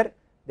next year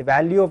the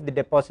value of the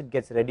deposit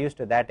gets reduced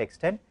to that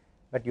extent,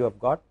 but you have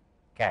got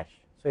cash.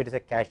 So, it is a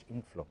cash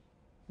inflow.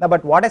 Now,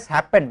 but what has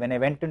happened when I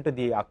went into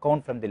the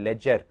account from the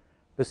ledger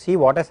to see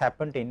what has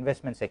happened to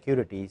investment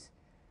securities,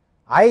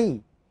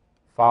 I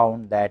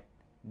found that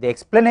the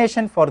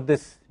explanation for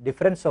this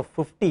difference of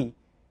 50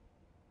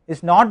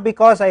 is not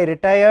because I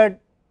retired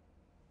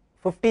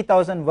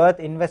 50,000 worth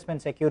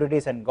investment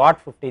securities and got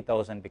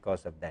 50,000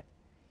 because of that.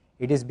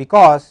 It is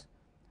because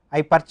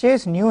I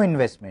purchased new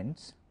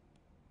investments,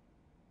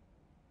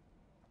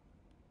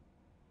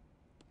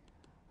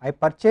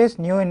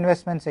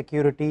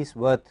 securities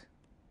worth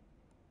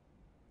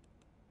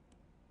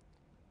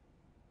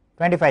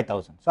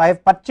 25,000. So, I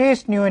have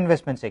purchased new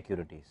investment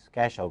securities,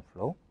 cash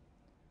outflow,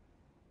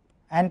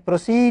 and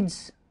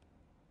proceeds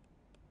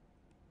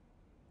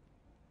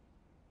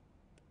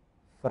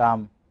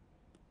from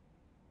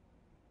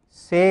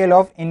sale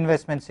of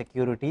investment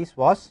securities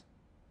was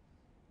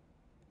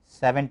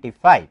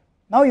 75.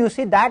 Now, you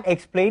see that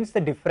explains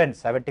the difference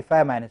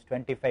 75 minus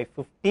 25,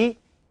 50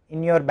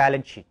 in your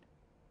balance sheet.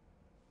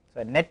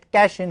 So, net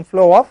cash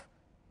inflow of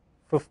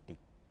 50.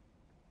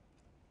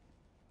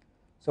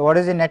 So, what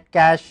is the net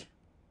cash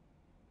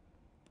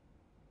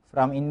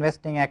from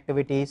investing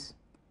activities?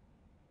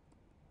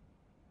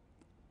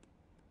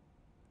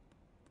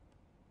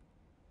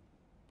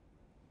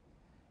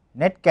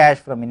 Net cash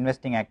from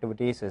investing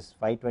activities is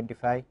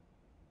 525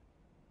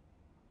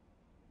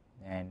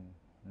 and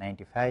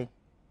 95,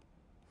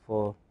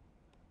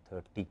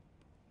 430.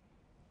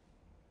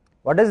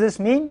 What does this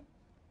mean?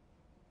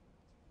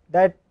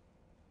 That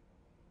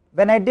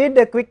when I did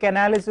a quick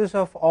analysis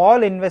of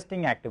all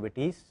investing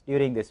activities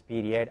during this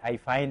period, I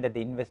find that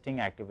the investing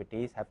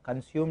activities have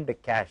consumed the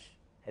cash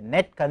a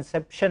net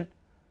consumption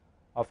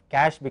of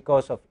cash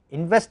because of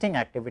investing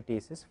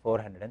activities is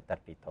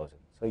 430,000.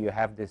 So, you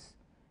have this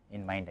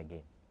in mind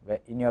again, where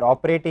in your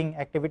operating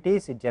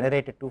activities it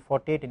generated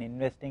 248, in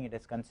investing it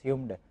has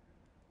consumed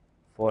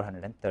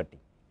 430.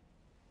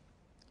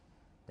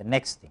 The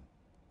next thing,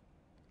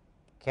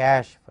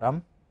 cash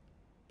from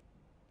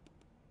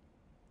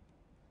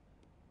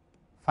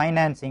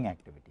financing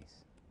activities.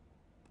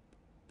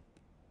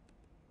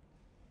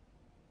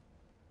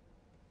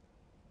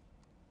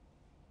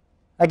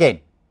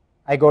 Again,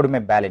 I go to my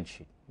balance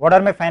sheet. What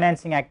are my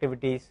financing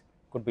activities?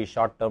 Could be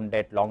short term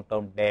debt, long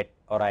term debt,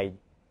 or I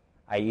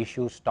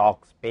issue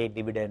stocks, pay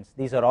dividends.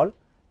 These are all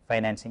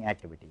financing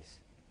activities.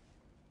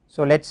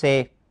 So, let us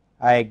say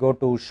I go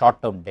to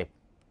short term debt.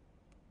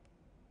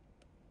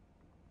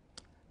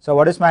 So,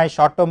 what is my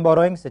short term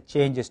borrowings? The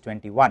change is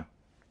 21.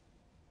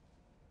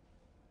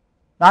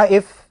 Now,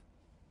 if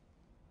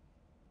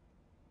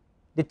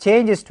the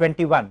change is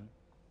 21,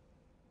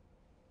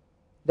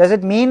 does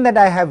it mean that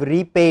I have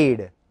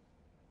repaid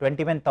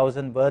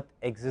 21,000 worth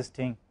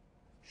existing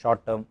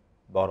short term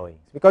borrowings?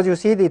 Because you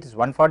see that it is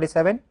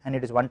 147 and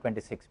it is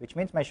 126, which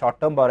means my short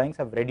term borrowings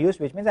have reduced,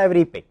 which means I have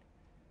repaid.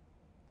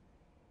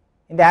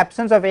 In the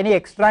absence of any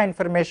extra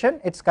information,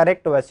 it is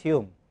correct to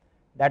assume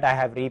that I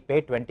have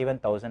repaid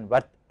 21,000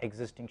 worth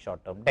existing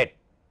short term debt.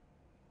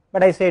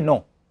 But I say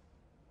no.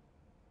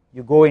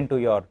 You go into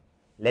your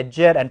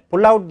ledger and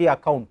pull out the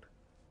account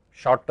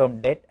short term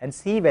debt and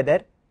see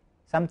whether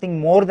something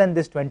more than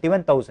this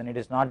 21,000, it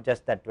is not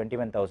just that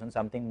 21,000,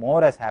 something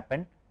more has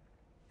happened,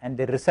 and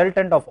the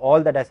resultant of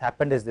all that has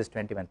happened is this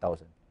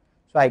 21,000.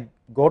 So, I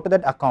go to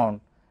that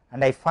account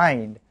and I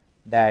find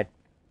that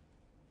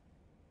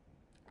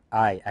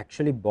I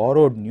actually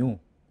borrowed new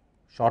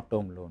short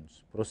term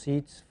loans,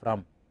 proceeds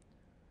from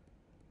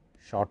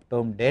short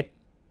term debt.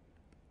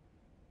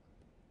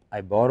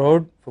 I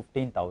borrowed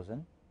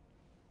 15,000,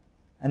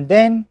 and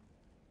then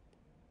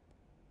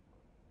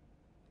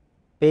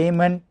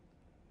payment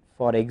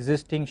for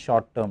existing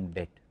short term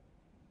debt.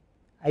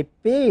 I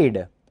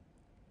paid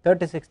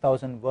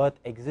 36,000 worth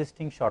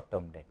existing short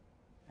term debt,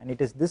 and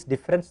it is this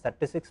difference,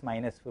 36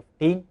 minus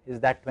 15 is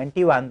that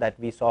 21 that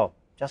we saw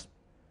just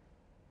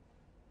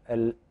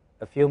a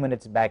few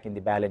minutes back in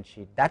the balance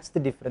sheet. That is the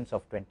difference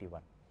of 21.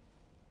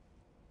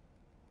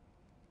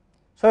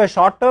 So, a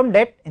short term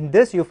debt, in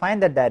this you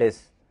find that there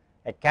is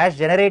a cash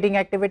generating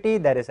activity,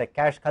 there is a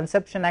cash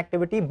consumption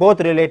activity,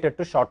 both related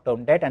to short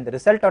term debt, and the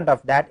resultant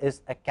of that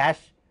is a cash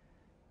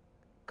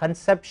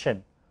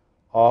consumption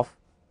of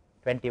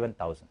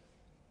 21,000.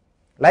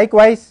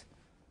 Likewise,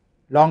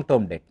 long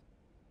term debt,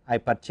 I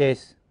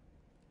purchase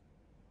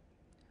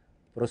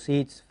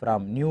proceeds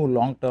from new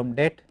long term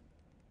debt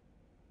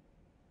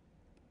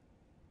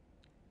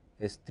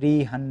is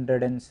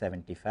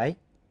 375,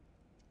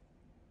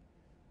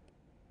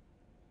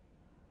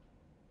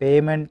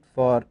 payment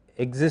for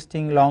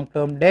existing long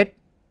term debt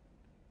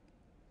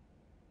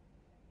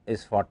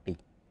is 40.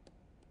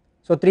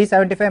 So,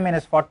 375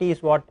 minus 40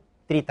 is what?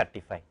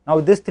 335. Now,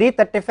 this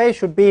 335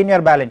 should be in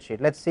your balance sheet.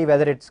 Let us see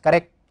whether it is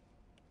correct.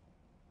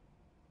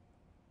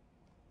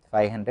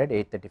 500,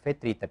 835,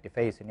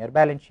 335 is in your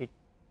balance sheet.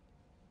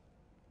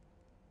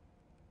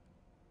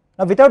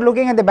 Now, without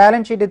looking at the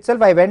balance sheet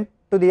itself, I went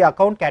to the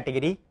account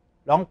category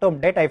long term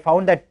debt. I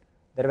found that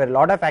there were a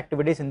lot of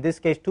activities, in this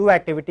case 2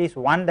 activities,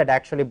 one that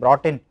actually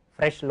brought in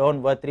fresh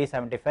loan worth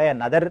 375,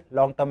 another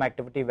long term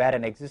activity where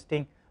an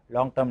existing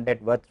long term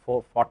debt worth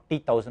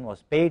 40,000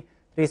 was paid.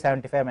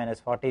 375 minus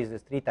 40 is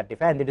this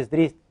 335, and it is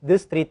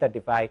this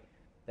 335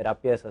 that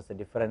appears as the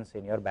difference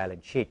in your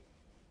balance sheet.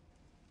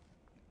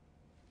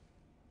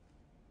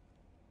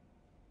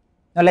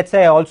 Now, let us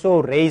say I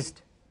also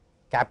raised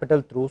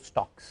capital through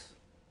stocks.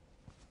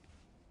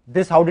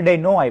 This, how did I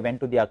know? I went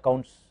to the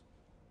accounts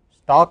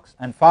stocks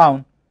and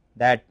found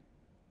that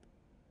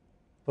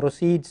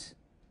proceeds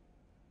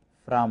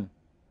from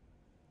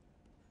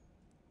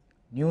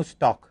new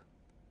stock,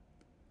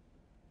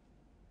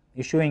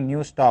 issuing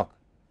new stock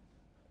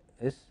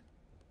is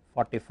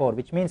 44,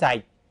 which means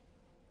I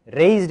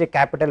raised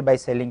capital by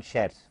selling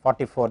shares,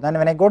 44. Then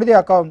when I go to the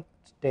account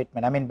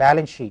statement, I mean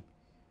balance sheet,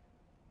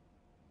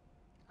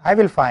 I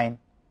will find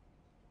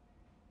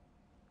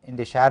in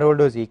the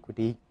shareholders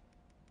equity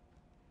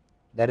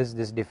there is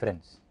this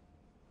difference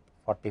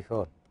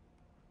 44.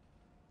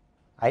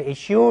 I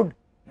issued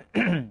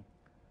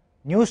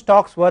new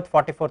stocks worth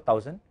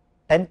 44,000,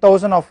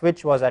 10,000 of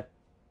which was at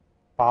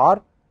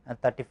par and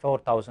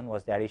 34,000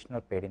 was the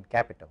additional paid in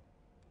capital.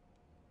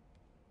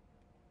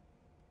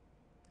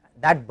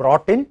 That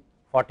brought in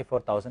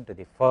 44,000 to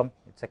the firm.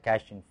 It is a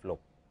cash inflow.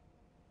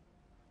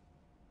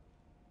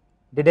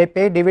 Did I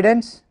pay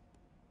dividends?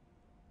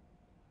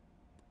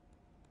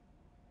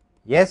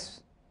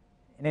 Yes.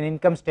 In an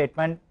income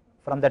statement,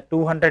 from the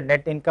 200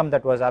 net income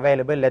that was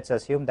available, let us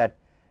assume that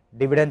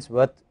dividends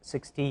worth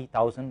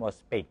 60,000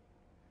 was paid.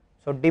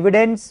 So,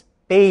 dividends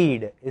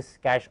paid is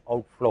cash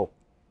outflow.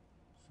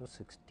 So,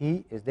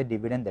 60 is the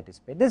dividend that is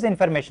paid. This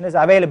information is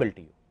available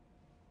to you.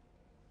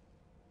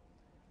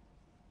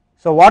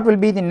 So, what will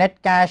be the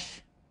net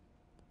cash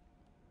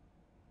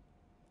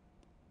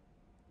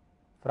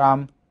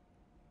from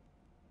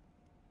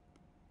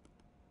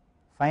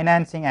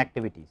financing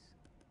activities.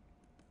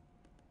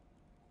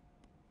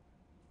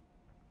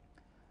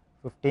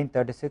 15,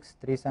 36,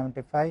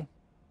 375,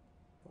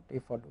 40,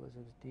 40,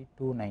 60,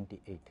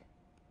 298.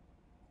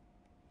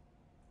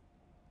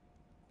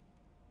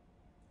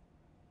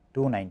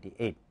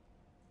 298.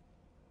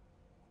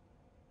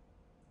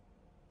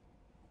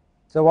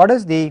 So, what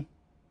is the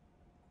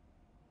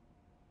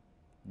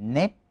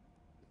net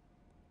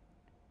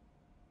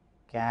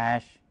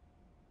cash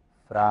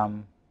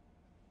from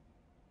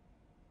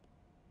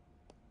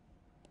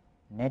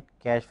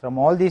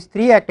all these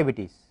three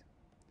activities,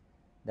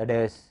 that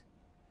is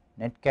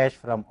net cash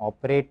from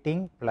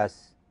operating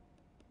plus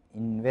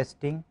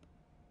investing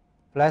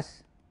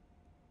plus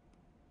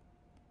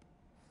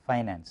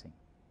financing.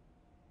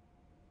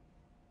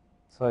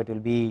 So, it will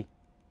be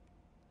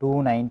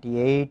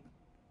 298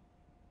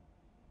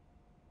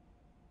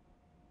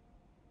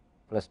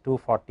 plus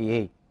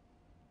 248,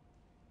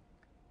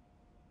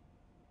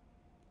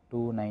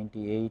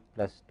 298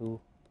 plus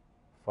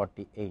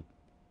 248,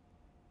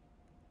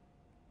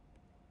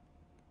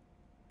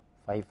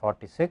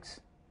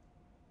 546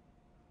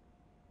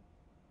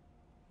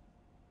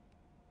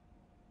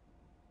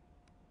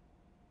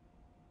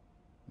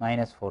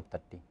 minus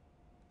 430,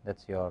 that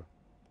is your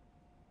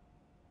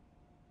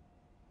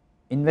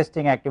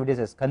investing activities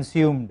as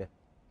consumed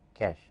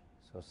cash.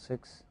 So,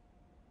 6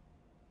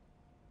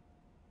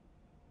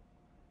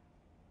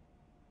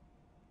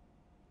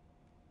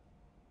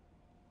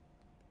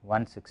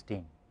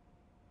 116.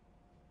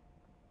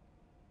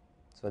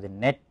 So, the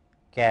net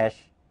cash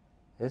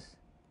is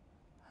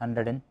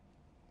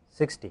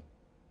 160.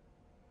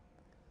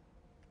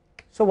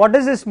 So, what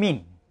does this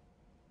mean?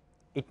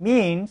 It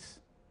means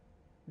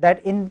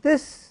that in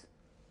this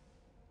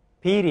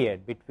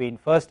period between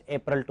 1st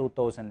April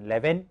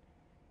 2011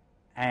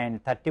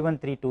 and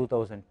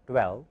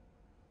 31/3/2012,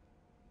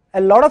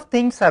 a lot of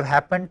things have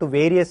happened to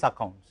various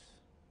accounts,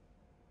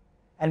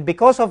 and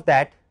because of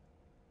that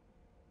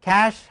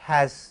cash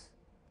has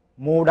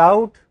moved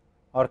out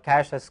or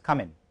cash has come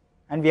in,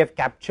 and we have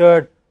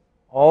captured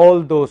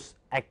all those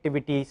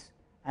activities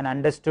and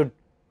understood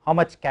how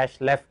much cash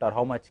left or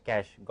how much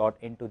cash got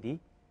into the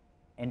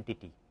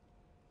entity,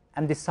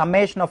 and the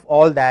summation of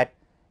all that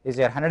is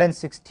your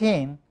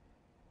 116,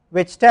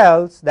 which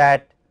tells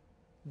that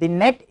the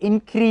net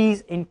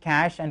increase in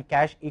cash and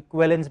cash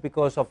equivalents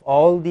because of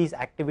all these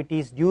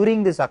activities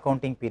during this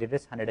accounting period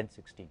is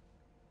 116.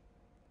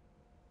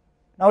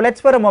 Now, let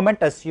us for a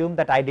moment assume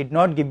that I did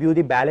not give you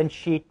the balance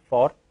sheet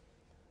for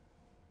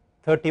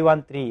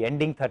 31/3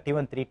 ending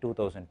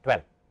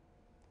 31/3/2012.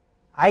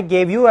 I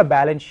gave you a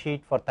balance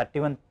sheet for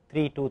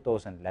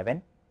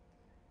 31/3/2011,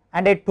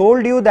 and I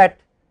told you that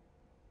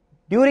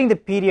during the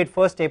period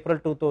 1st April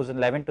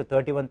 2011 to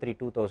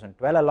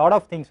 31/3/2012 a lot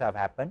of things have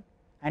happened,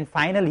 and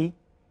finally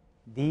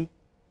the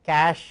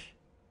cash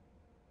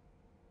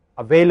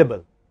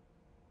available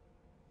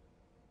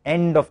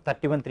end of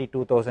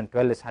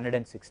 31/3/2012 is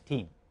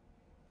 116.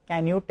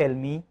 Can you tell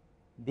me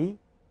the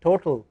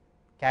total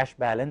cash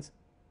balance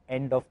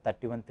end of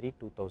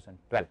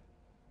 31/3/2012?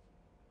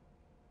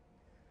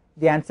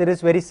 The answer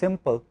is very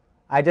simple.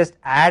 I just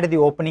add the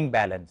opening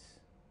balance,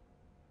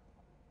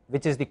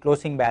 which is the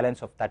closing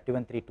balance of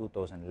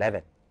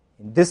 31/3/2011.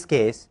 In this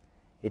case,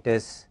 it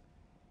is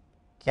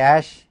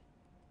cash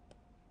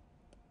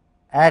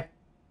at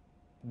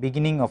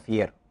beginning of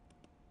year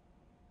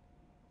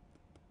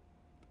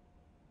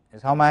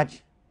is how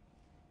much?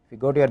 If you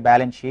go to your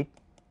balance sheet,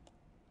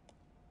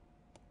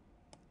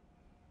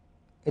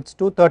 it is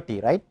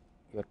 230, right?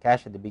 Your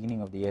cash at the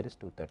beginning of the year is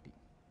 230.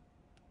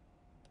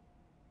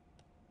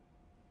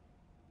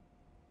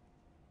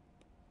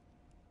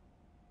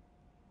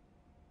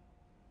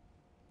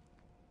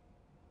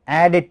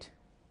 Add it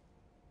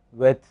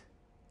with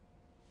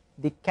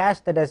the cash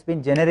that has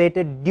been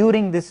generated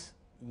during this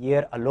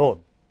year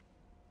alone,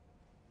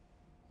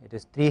 it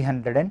is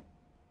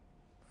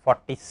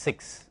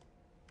 346.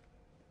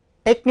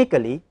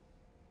 Technically,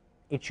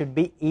 it should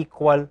be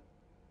equal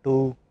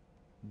to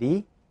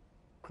the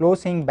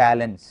closing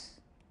balance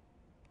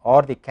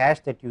or the cash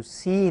that you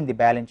see in the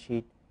balance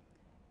sheet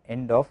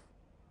end of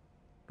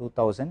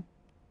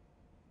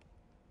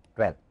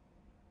 2012.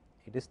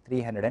 It is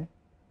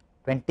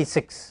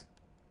 326,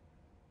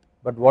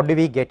 but what do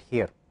we get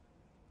here?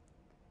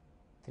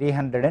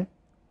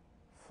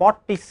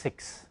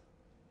 346.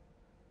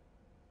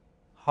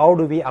 How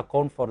do we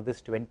account for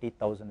this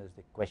 20,000 is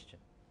the question.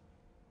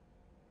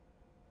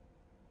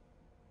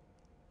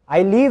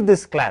 I leave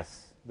this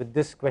class with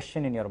this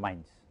question in your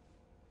minds.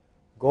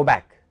 Go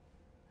back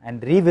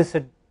and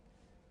revisit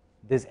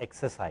this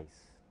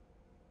exercise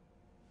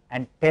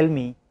and tell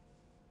me,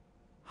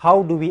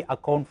 how do we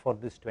account for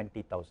this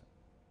 20,000?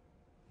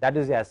 That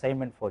is the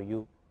assignment for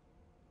you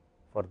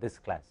for this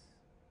class,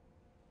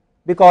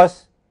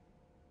 because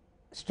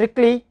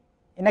strictly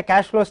in a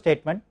cash flow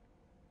statement,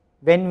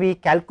 when we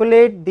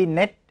calculate the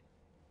net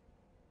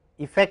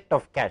effect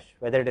of cash,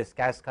 whether it is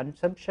cash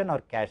consumption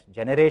or cash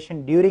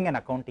generation during an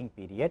accounting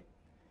period,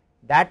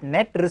 that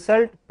net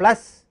result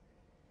plus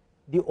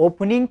the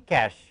opening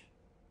cash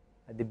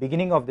at the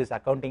beginning of this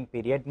accounting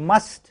period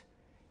must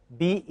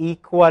be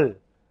equal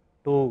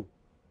to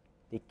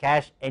the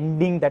cash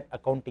ending that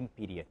accounting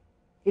period.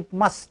 It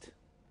must,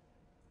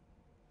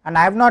 and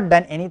I have not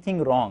done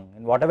anything wrong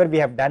in whatever we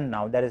have done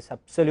now. There is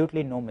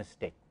absolutely no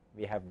mistake.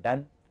 We have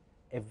done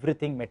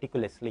everything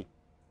meticulously,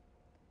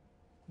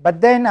 but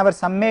then our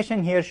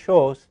summation here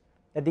shows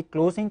that the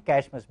closing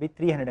cash must be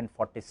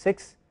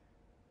 346,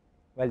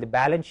 while the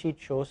balance sheet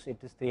shows it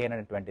is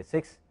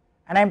 326,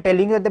 and I am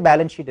telling you that the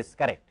balance sheet is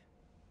correct.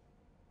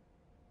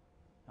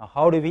 Now,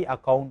 how do we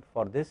account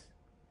for this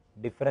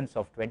difference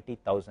of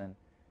 20,000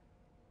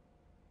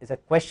 is a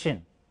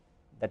question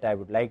that I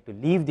would like to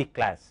leave the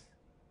class,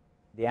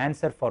 the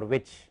answer for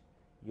which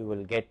you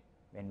will get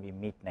when we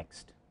meet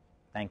next.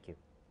 Thank you.